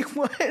really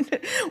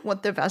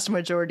what the vast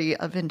majority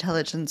of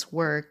intelligence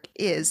work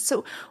is.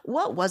 So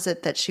what was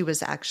it that she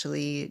was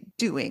actually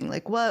doing?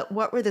 Like what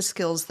were the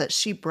skills that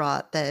she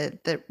brought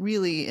that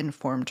really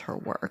informed her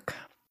work?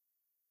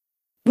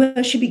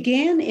 Well, she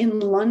began in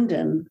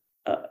London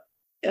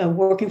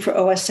working for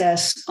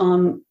OSS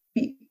on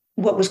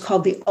what was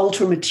called the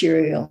ultra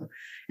material.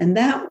 And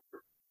that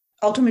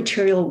ultra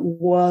material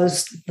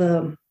was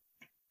the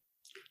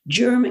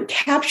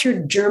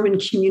captured German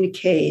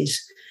communiques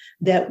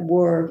that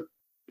were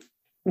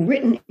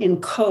written in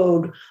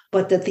code,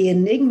 but that the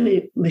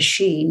Enigma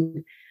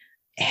machine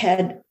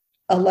had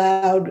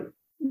allowed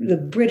the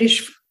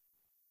British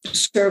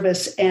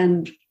service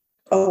and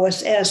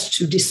OSS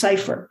to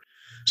decipher.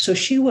 So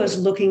she was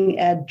looking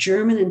at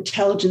German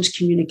intelligence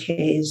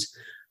communiques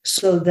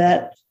so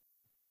that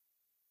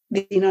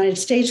the United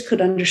States could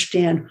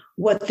understand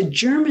what the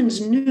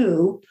Germans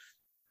knew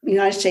the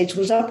United States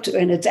was up to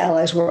and its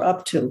allies were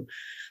up to.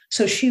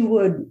 So she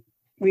would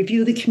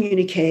review the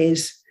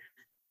communiques,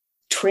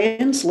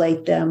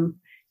 translate them,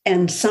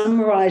 and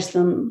summarize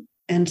them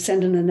and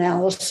send an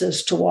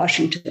analysis to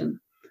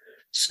Washington.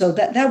 So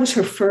that was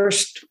her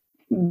first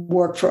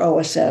work for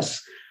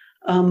OSS.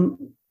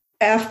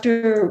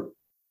 After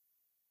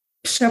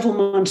several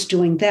months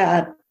doing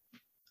that,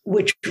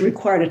 which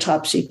required a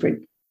top secret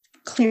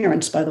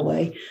clearance, by the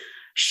way,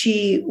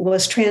 she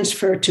was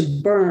transferred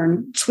to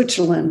Bern,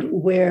 Switzerland,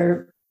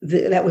 where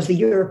that was the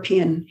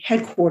European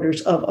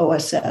headquarters of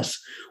OSS,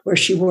 where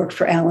she worked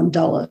for Alan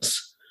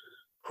Dulles,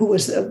 who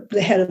was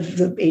the head of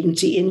the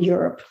agency in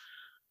Europe.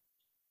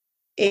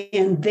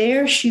 And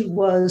there she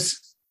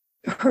was,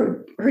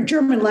 her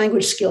German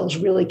language skills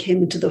really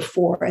came into the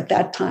fore at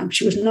that time.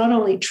 She was not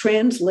only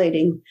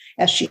translating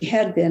as she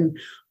had been,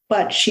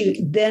 but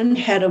she then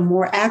had a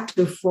more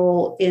active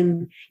role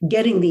in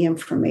getting the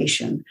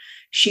information.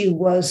 She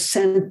was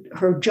sent,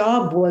 her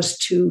job was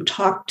to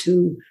talk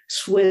to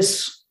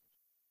Swiss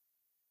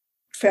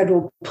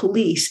federal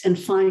police and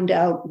find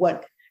out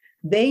what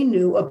they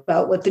knew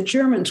about what the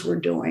Germans were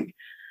doing.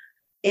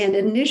 And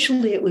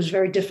initially it was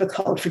very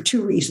difficult for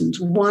two reasons.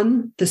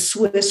 One, the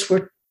Swiss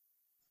were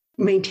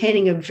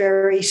maintaining a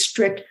very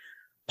strict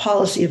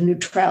policy of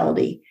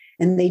neutrality,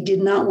 and they did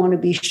not want to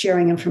be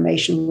sharing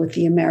information with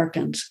the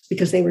Americans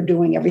because they were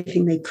doing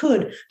everything they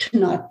could to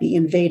not be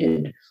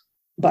invaded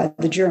by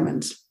the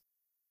Germans.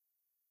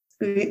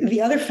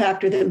 The other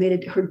factor that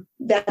made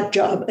that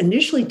job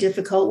initially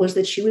difficult was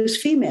that she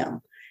was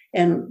female,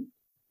 and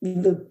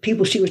the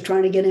people she was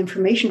trying to get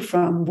information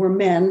from were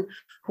men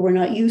who were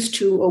not used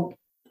to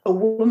a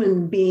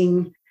woman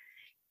being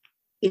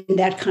in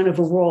that kind of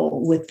a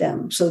role with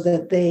them, so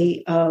that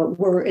they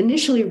were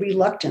initially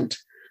reluctant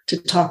to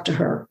talk to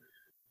her.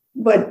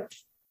 But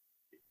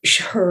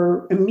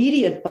her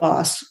immediate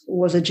boss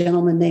was a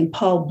gentleman named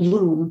Paul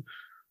Bloom,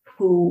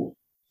 who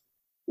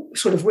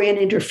sort of ran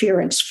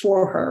interference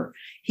for her.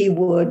 He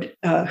would,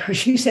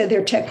 she said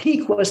their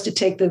technique was to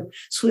take the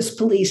Swiss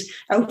police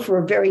out for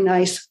a very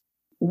nice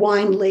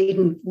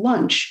wine-laden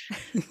lunch,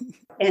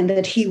 and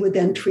that he would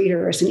then treat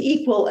her as an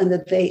equal, and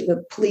that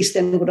the police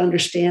then would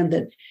understand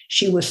that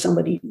she was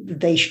somebody that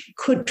they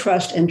could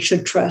trust and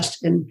should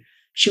trust. And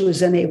she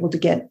was then able to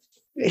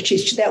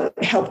that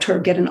helped her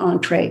get an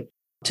entree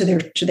to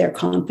their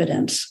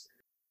confidence.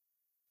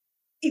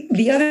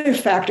 The other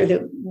factor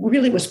that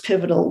really was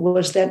pivotal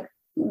was that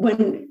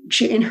when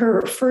she, in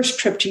her first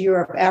trip to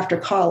Europe after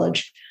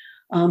college,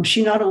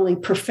 she not only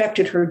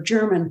perfected her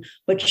German,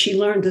 but she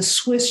learned the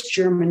Swiss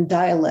German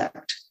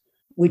dialect,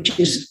 which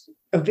is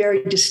a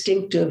very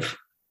distinctive,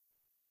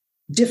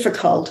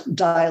 difficult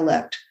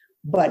dialect,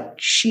 but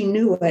she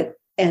knew it.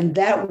 And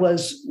that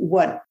was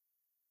what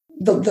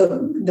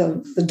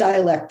the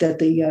dialect that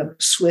the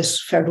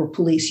Swiss federal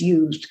police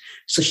used.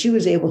 So she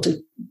was able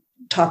to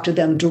talk to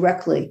them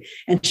directly.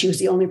 And she was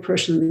the only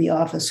person in the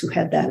office who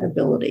had that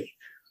ability.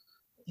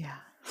 Yeah.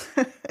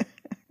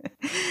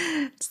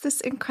 It's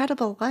this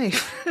incredible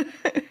life.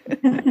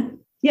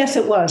 Yes,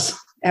 it was.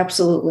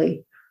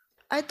 Absolutely.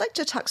 I'd like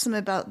to talk some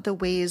about the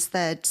ways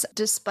that,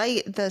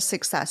 despite the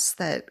success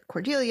that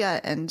Cordelia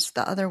and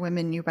the other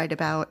women you write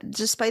about,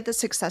 despite the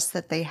success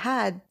that they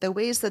had, the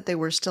ways that they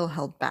were still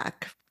held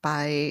back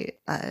by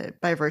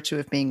virtue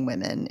of being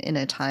women in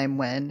a time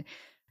when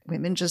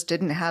women just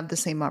didn't have the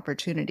same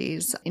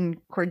opportunities. In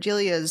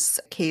Cordelia's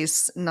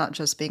case, not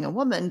just being a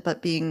woman,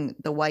 but being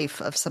the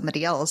wife of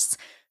somebody else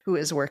who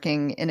is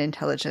working in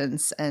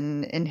intelligence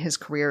and in his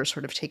career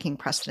sort of taking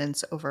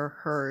precedence over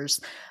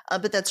hers.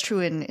 But that's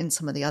true in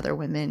some of the other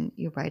women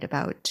you write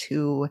about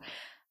too.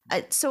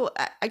 So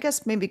I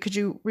guess maybe could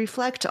you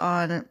reflect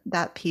on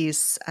that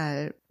piece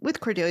with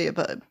Cordelia,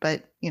 but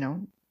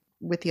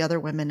with the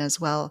other women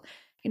as well?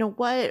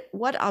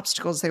 What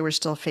obstacles they were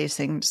still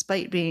facing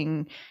despite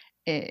being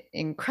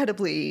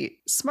incredibly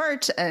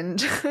smart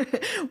and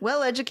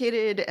well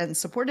educated and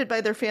supported by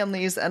their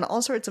families and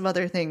all sorts of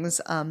other things,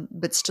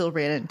 but still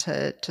ran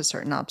into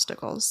certain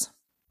obstacles.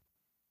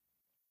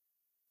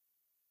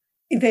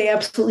 They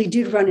absolutely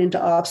did run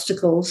into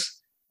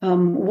obstacles.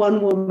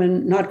 One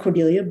woman, not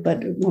Cordelia,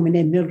 but a woman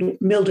named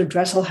Mildred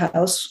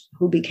Dresselhaus,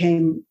 who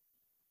became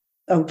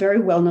a very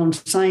well-known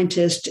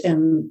scientist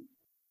and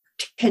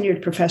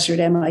tenured professor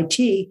at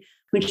MIT,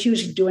 when she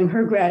was doing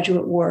her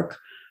graduate work,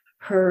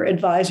 her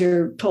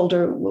advisor told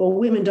her, well,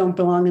 women don't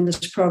belong in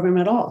this program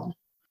at all.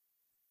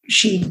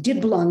 She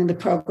did belong in the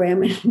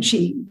program, and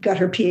she got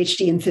her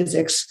PhD in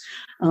physics.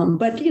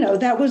 But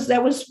that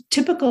was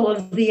typical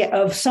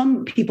of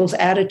some people's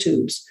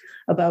attitudes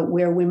about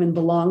where women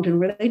belonged and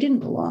where they didn't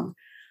belong.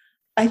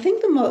 I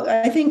think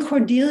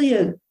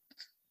Cordelia's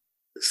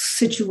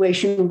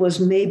situation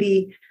was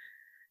maybe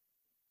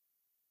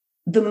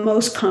the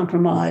most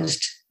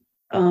compromised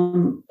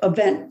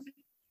event,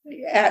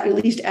 at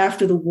least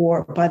after the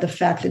war, by the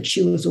fact that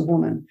she was a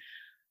woman.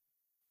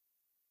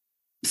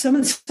 Some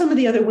of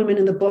the other women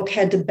in the book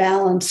had to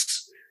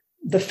balance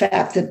the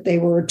fact that they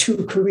were a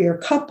two-career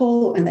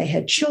couple and they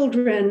had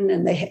children,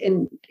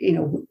 and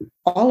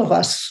all of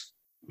us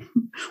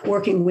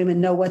working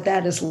women know what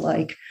that is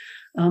like,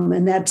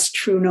 and that's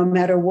true no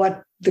matter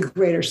what the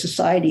greater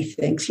society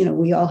thinks.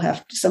 We all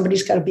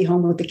somebody's got to be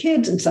home with the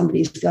kids, and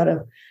somebody's got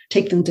to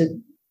take them to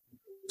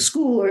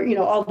school, or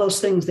all those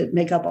things that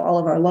make up all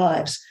of our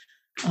lives.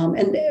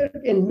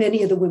 And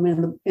many of the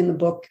women in the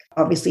book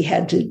obviously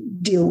had to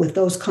deal with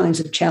those kinds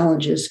of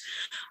challenges.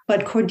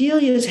 But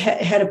Cordelia's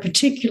had a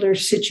particular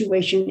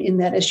situation in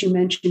that, as you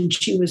mentioned,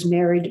 she was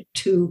married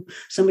to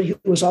somebody who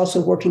was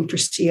also working for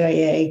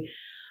CIA,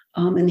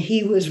 and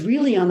he was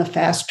really on the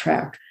fast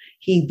track.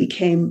 He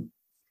became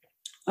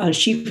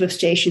chief of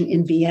station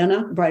in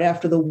Vienna right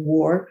after the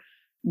war.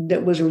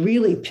 That was a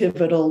really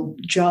pivotal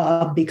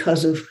job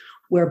because of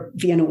where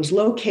Vienna was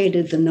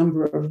located, the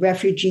number of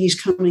refugees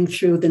coming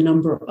through, the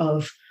number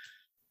of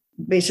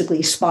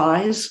basically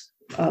spies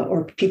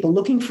or people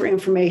looking for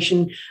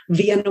information.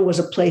 Vienna was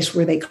a place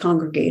where they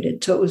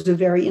congregated. So it was a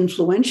very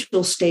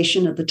influential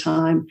station at the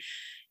time.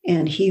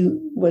 And he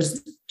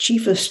was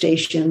chief of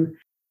station.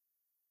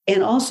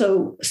 And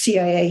also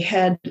CIA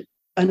had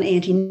an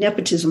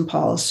anti-nepotism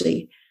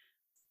policy,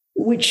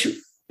 which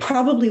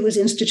probably was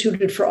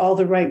instituted for all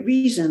the right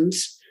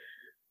reasons,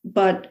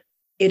 but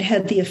it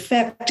had the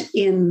effect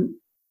in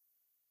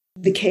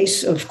the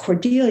case of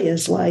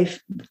Cordelia's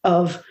life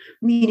of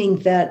meaning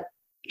that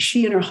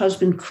she and her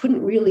husband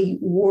couldn't really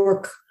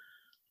work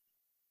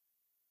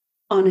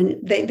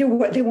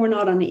they were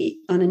not on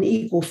an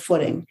equal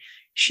footing.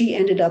 She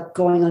ended up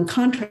going on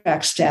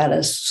contract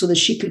status so that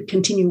she could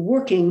continue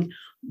working,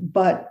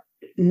 but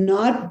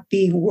not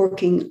be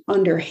working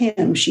under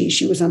him.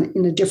 She was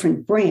in a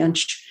different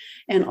branch,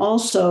 and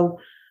also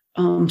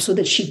so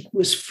that she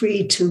was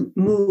free to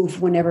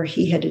move whenever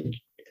he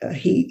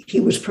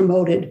was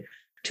promoted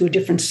to a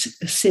different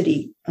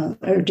city or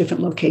a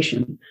different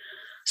location.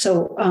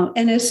 So,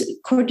 and as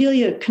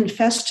Cordelia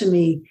confessed to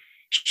me,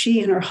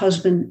 she and her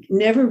husband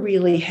never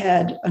really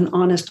had an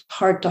honest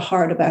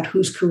heart-to-heart about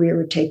whose career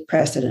would take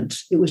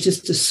precedence. It was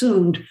just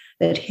assumed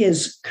that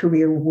his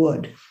career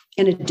would,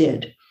 and it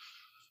did.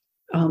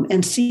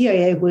 And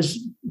CIA was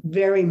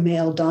very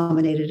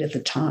male-dominated at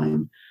the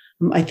time.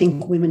 I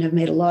think women have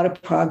made a lot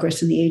of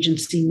progress in the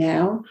agency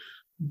now,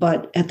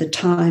 but at the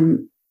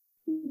time,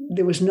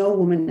 there was no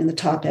woman in the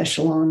top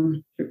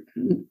echelon,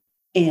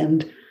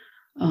 and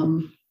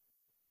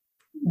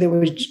there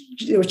was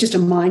just a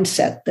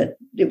mindset that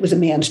it was a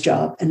man's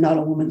job and not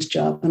a woman's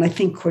job. And I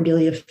think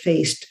Cordelia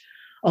faced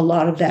a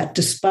lot of that,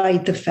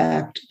 despite the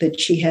fact that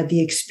she had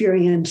the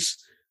experience,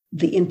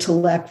 the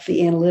intellect,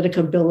 the analytic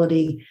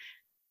ability,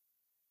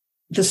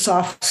 the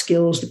soft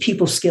skills, the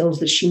people skills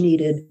that she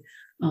needed.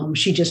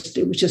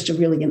 It was just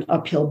an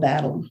uphill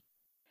battle.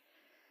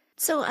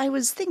 So I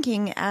was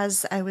thinking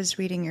as I was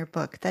reading your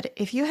book that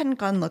if you hadn't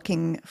gone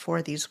looking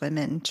for these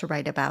women to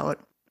write about,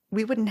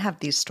 we wouldn't have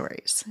these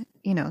stories.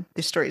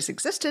 These stories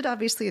existed,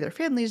 obviously, their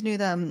families knew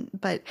them,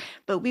 but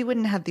we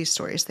wouldn't have these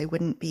stories. They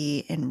wouldn't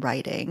be in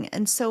writing.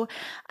 And so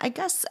I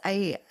guess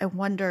I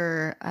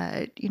wonder,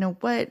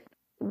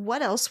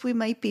 what else we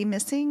might be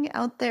missing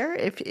out there,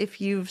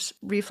 if you've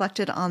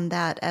reflected on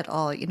that at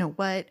all.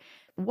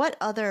 What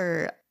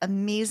other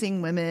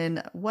amazing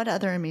women, what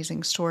other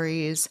amazing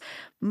stories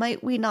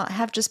might we not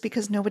have just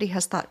because nobody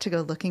has thought to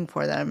go looking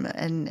for them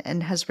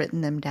and has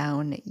written them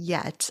down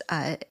yet?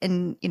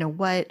 And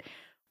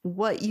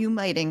what you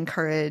might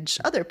encourage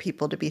other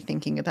people to be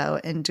thinking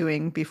about and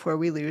doing before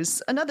we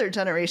lose another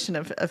generation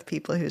of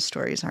people whose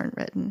stories aren't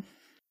written?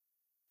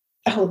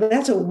 Oh,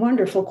 that's a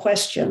wonderful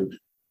question.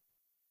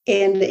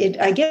 And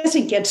I guess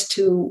it gets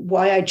to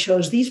why I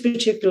chose these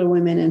particular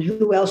women and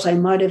who else I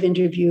might have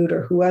interviewed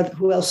or who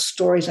else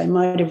stories I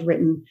might have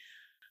written.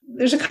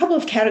 There's a couple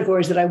of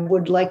categories that I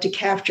would like to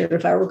capture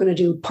if I were going to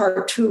do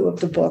part 2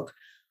 of the book.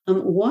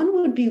 One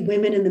would be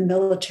women in the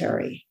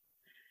military.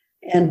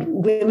 And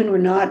women were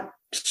not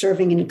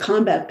serving in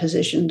combat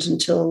positions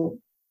until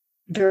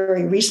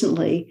very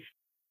recently.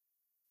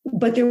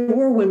 But there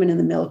were women in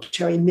the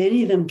military.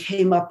 Many of them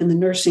came up in the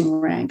nursing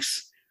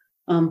ranks.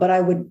 But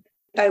I would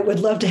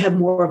love to have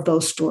more of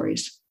those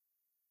stories.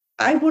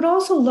 I would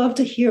also love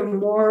to hear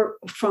more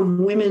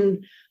from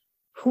women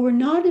who are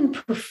not in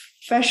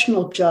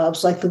professional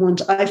jobs like the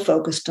ones I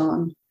focused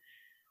on,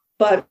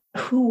 but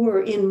who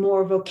were in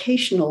more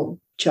vocational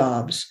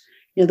jobs.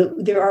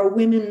 There are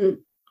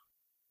women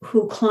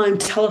who climb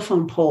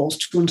telephone poles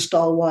to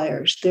install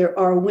wires. There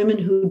are women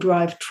who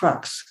drive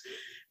trucks.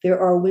 There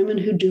are women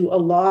who do a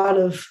lot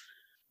of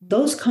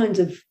those kinds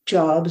of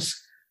jobs,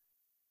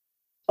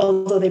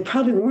 although they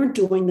probably weren't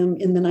doing them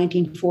in the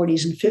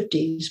 1940s and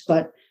 50s,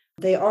 but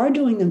they are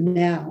doing them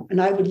now.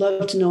 And I would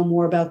love to know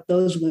more about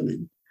those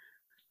women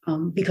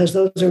because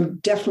those are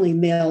definitely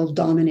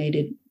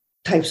male-dominated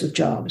types of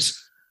jobs.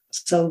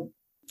 So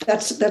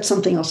that's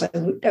something else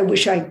I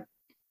wish I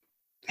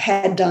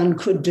had done,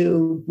 could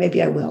do.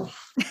 Maybe I will.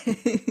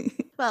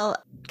 Well,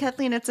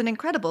 Kathleen, it's an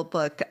incredible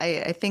book.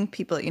 I think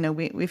people,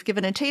 we've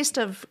given a taste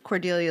of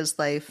Cordelia's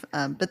life,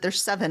 but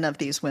there's 7 of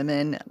these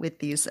women with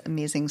these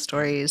amazing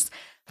stories.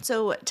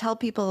 So tell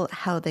people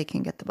how they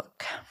can get the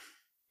book.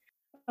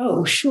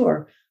 Oh,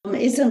 sure.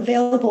 It's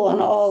available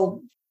on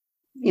all,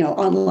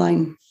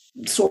 online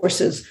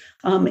sources.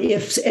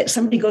 If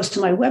somebody goes to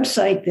my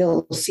website,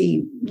 they'll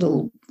see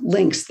little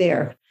links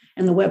there.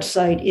 And the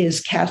website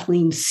is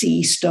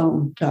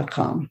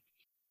KathleenCStone.com.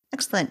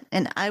 Excellent.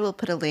 And I will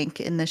put a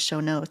link in the show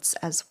notes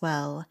as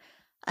well.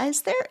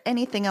 Is there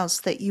anything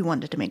else that you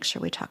wanted to make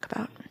sure we talk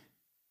about?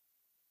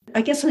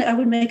 I guess I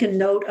would make a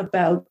note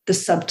about the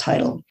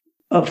subtitle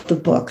of the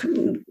book.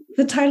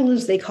 The title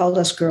is They Called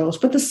Us Girls,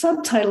 but the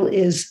subtitle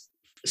is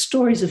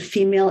Stories of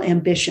Female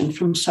Ambition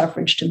from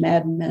Suffrage to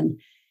Mad Men.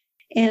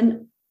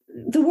 And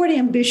the word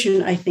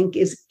ambition, I think,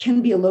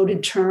 can be a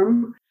loaded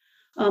term.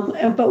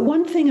 But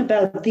one thing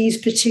about these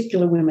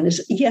particular women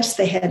is, yes,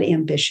 they had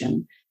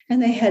ambition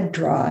and they had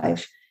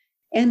drive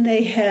and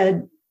they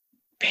had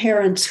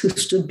parents who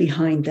stood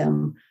behind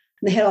them.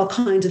 And they had all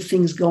kinds of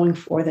things going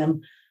for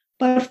them.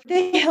 But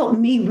they helped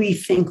me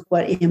rethink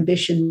what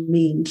ambition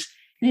means.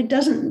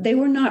 And they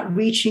were not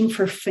reaching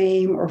for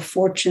fame or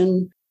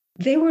fortune.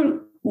 They were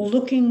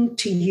looking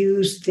to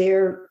use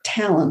their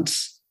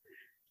talents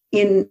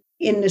in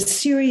a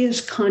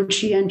serious,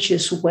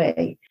 conscientious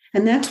way.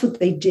 And that's what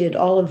they did,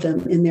 all of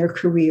them, in their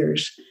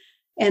careers.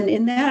 And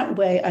in that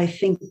way, I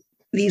think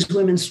these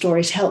women's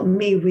stories help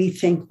me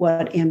rethink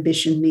what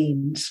ambition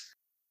means.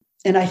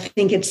 And I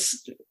think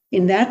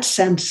in that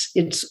sense,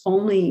 it's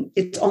only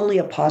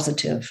a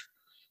positive.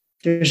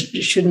 There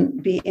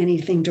shouldn't be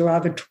anything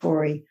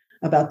derogatory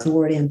about the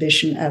word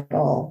ambition at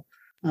all.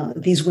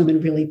 These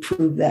women really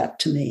proved that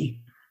to me.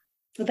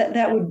 So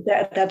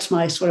that's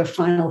my sort of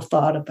final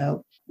thought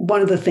about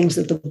one of the things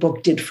that the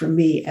book did for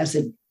me as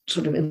it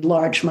sort of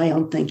enlarged my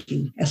own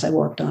thinking as I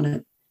worked on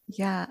it.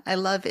 Yeah, I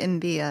love in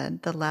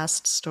the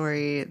last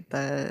story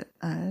the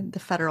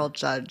federal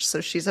judge. So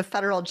she's a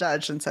federal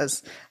judge and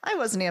says, "I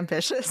wasn't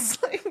ambitious."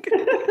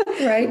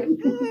 Right.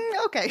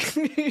 Okay.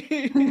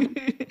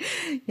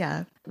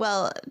 Yeah.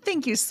 Well,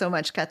 thank you so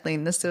much,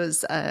 Kathleen. This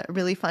was a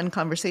really fun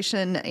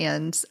conversation,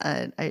 and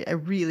I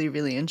really,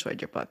 really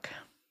enjoyed your book.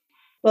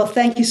 Well,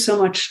 thank you so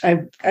much.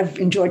 I've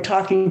enjoyed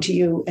talking to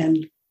you,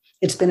 and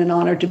it's been an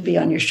honor to be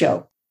on your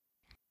show.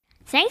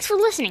 Thanks for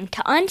listening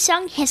to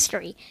Unsung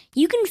History.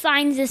 You can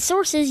find the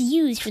sources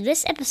used for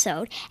this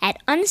episode at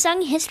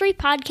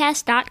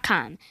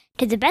unsunghistorypodcast.com.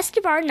 To the best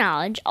of our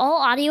knowledge,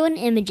 all audio and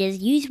images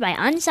used by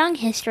Unsung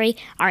History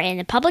are in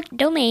the public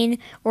domain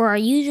or are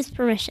used with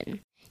permission.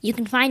 You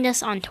can find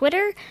us on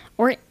Twitter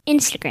or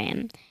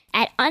Instagram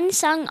at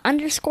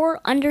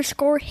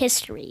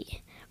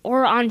unsung__history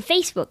or on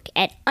Facebook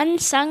at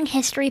Unsung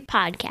History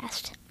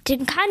Podcast. To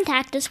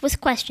contact us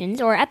with questions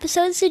or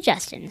episode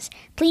suggestions,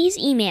 please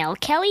email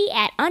Kelly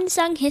at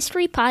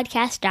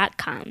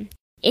unsunghistorypodcast.com.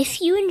 If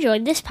you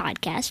enjoyed this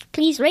podcast,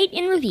 please rate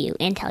and review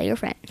and tell your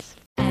friends.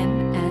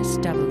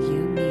 MSW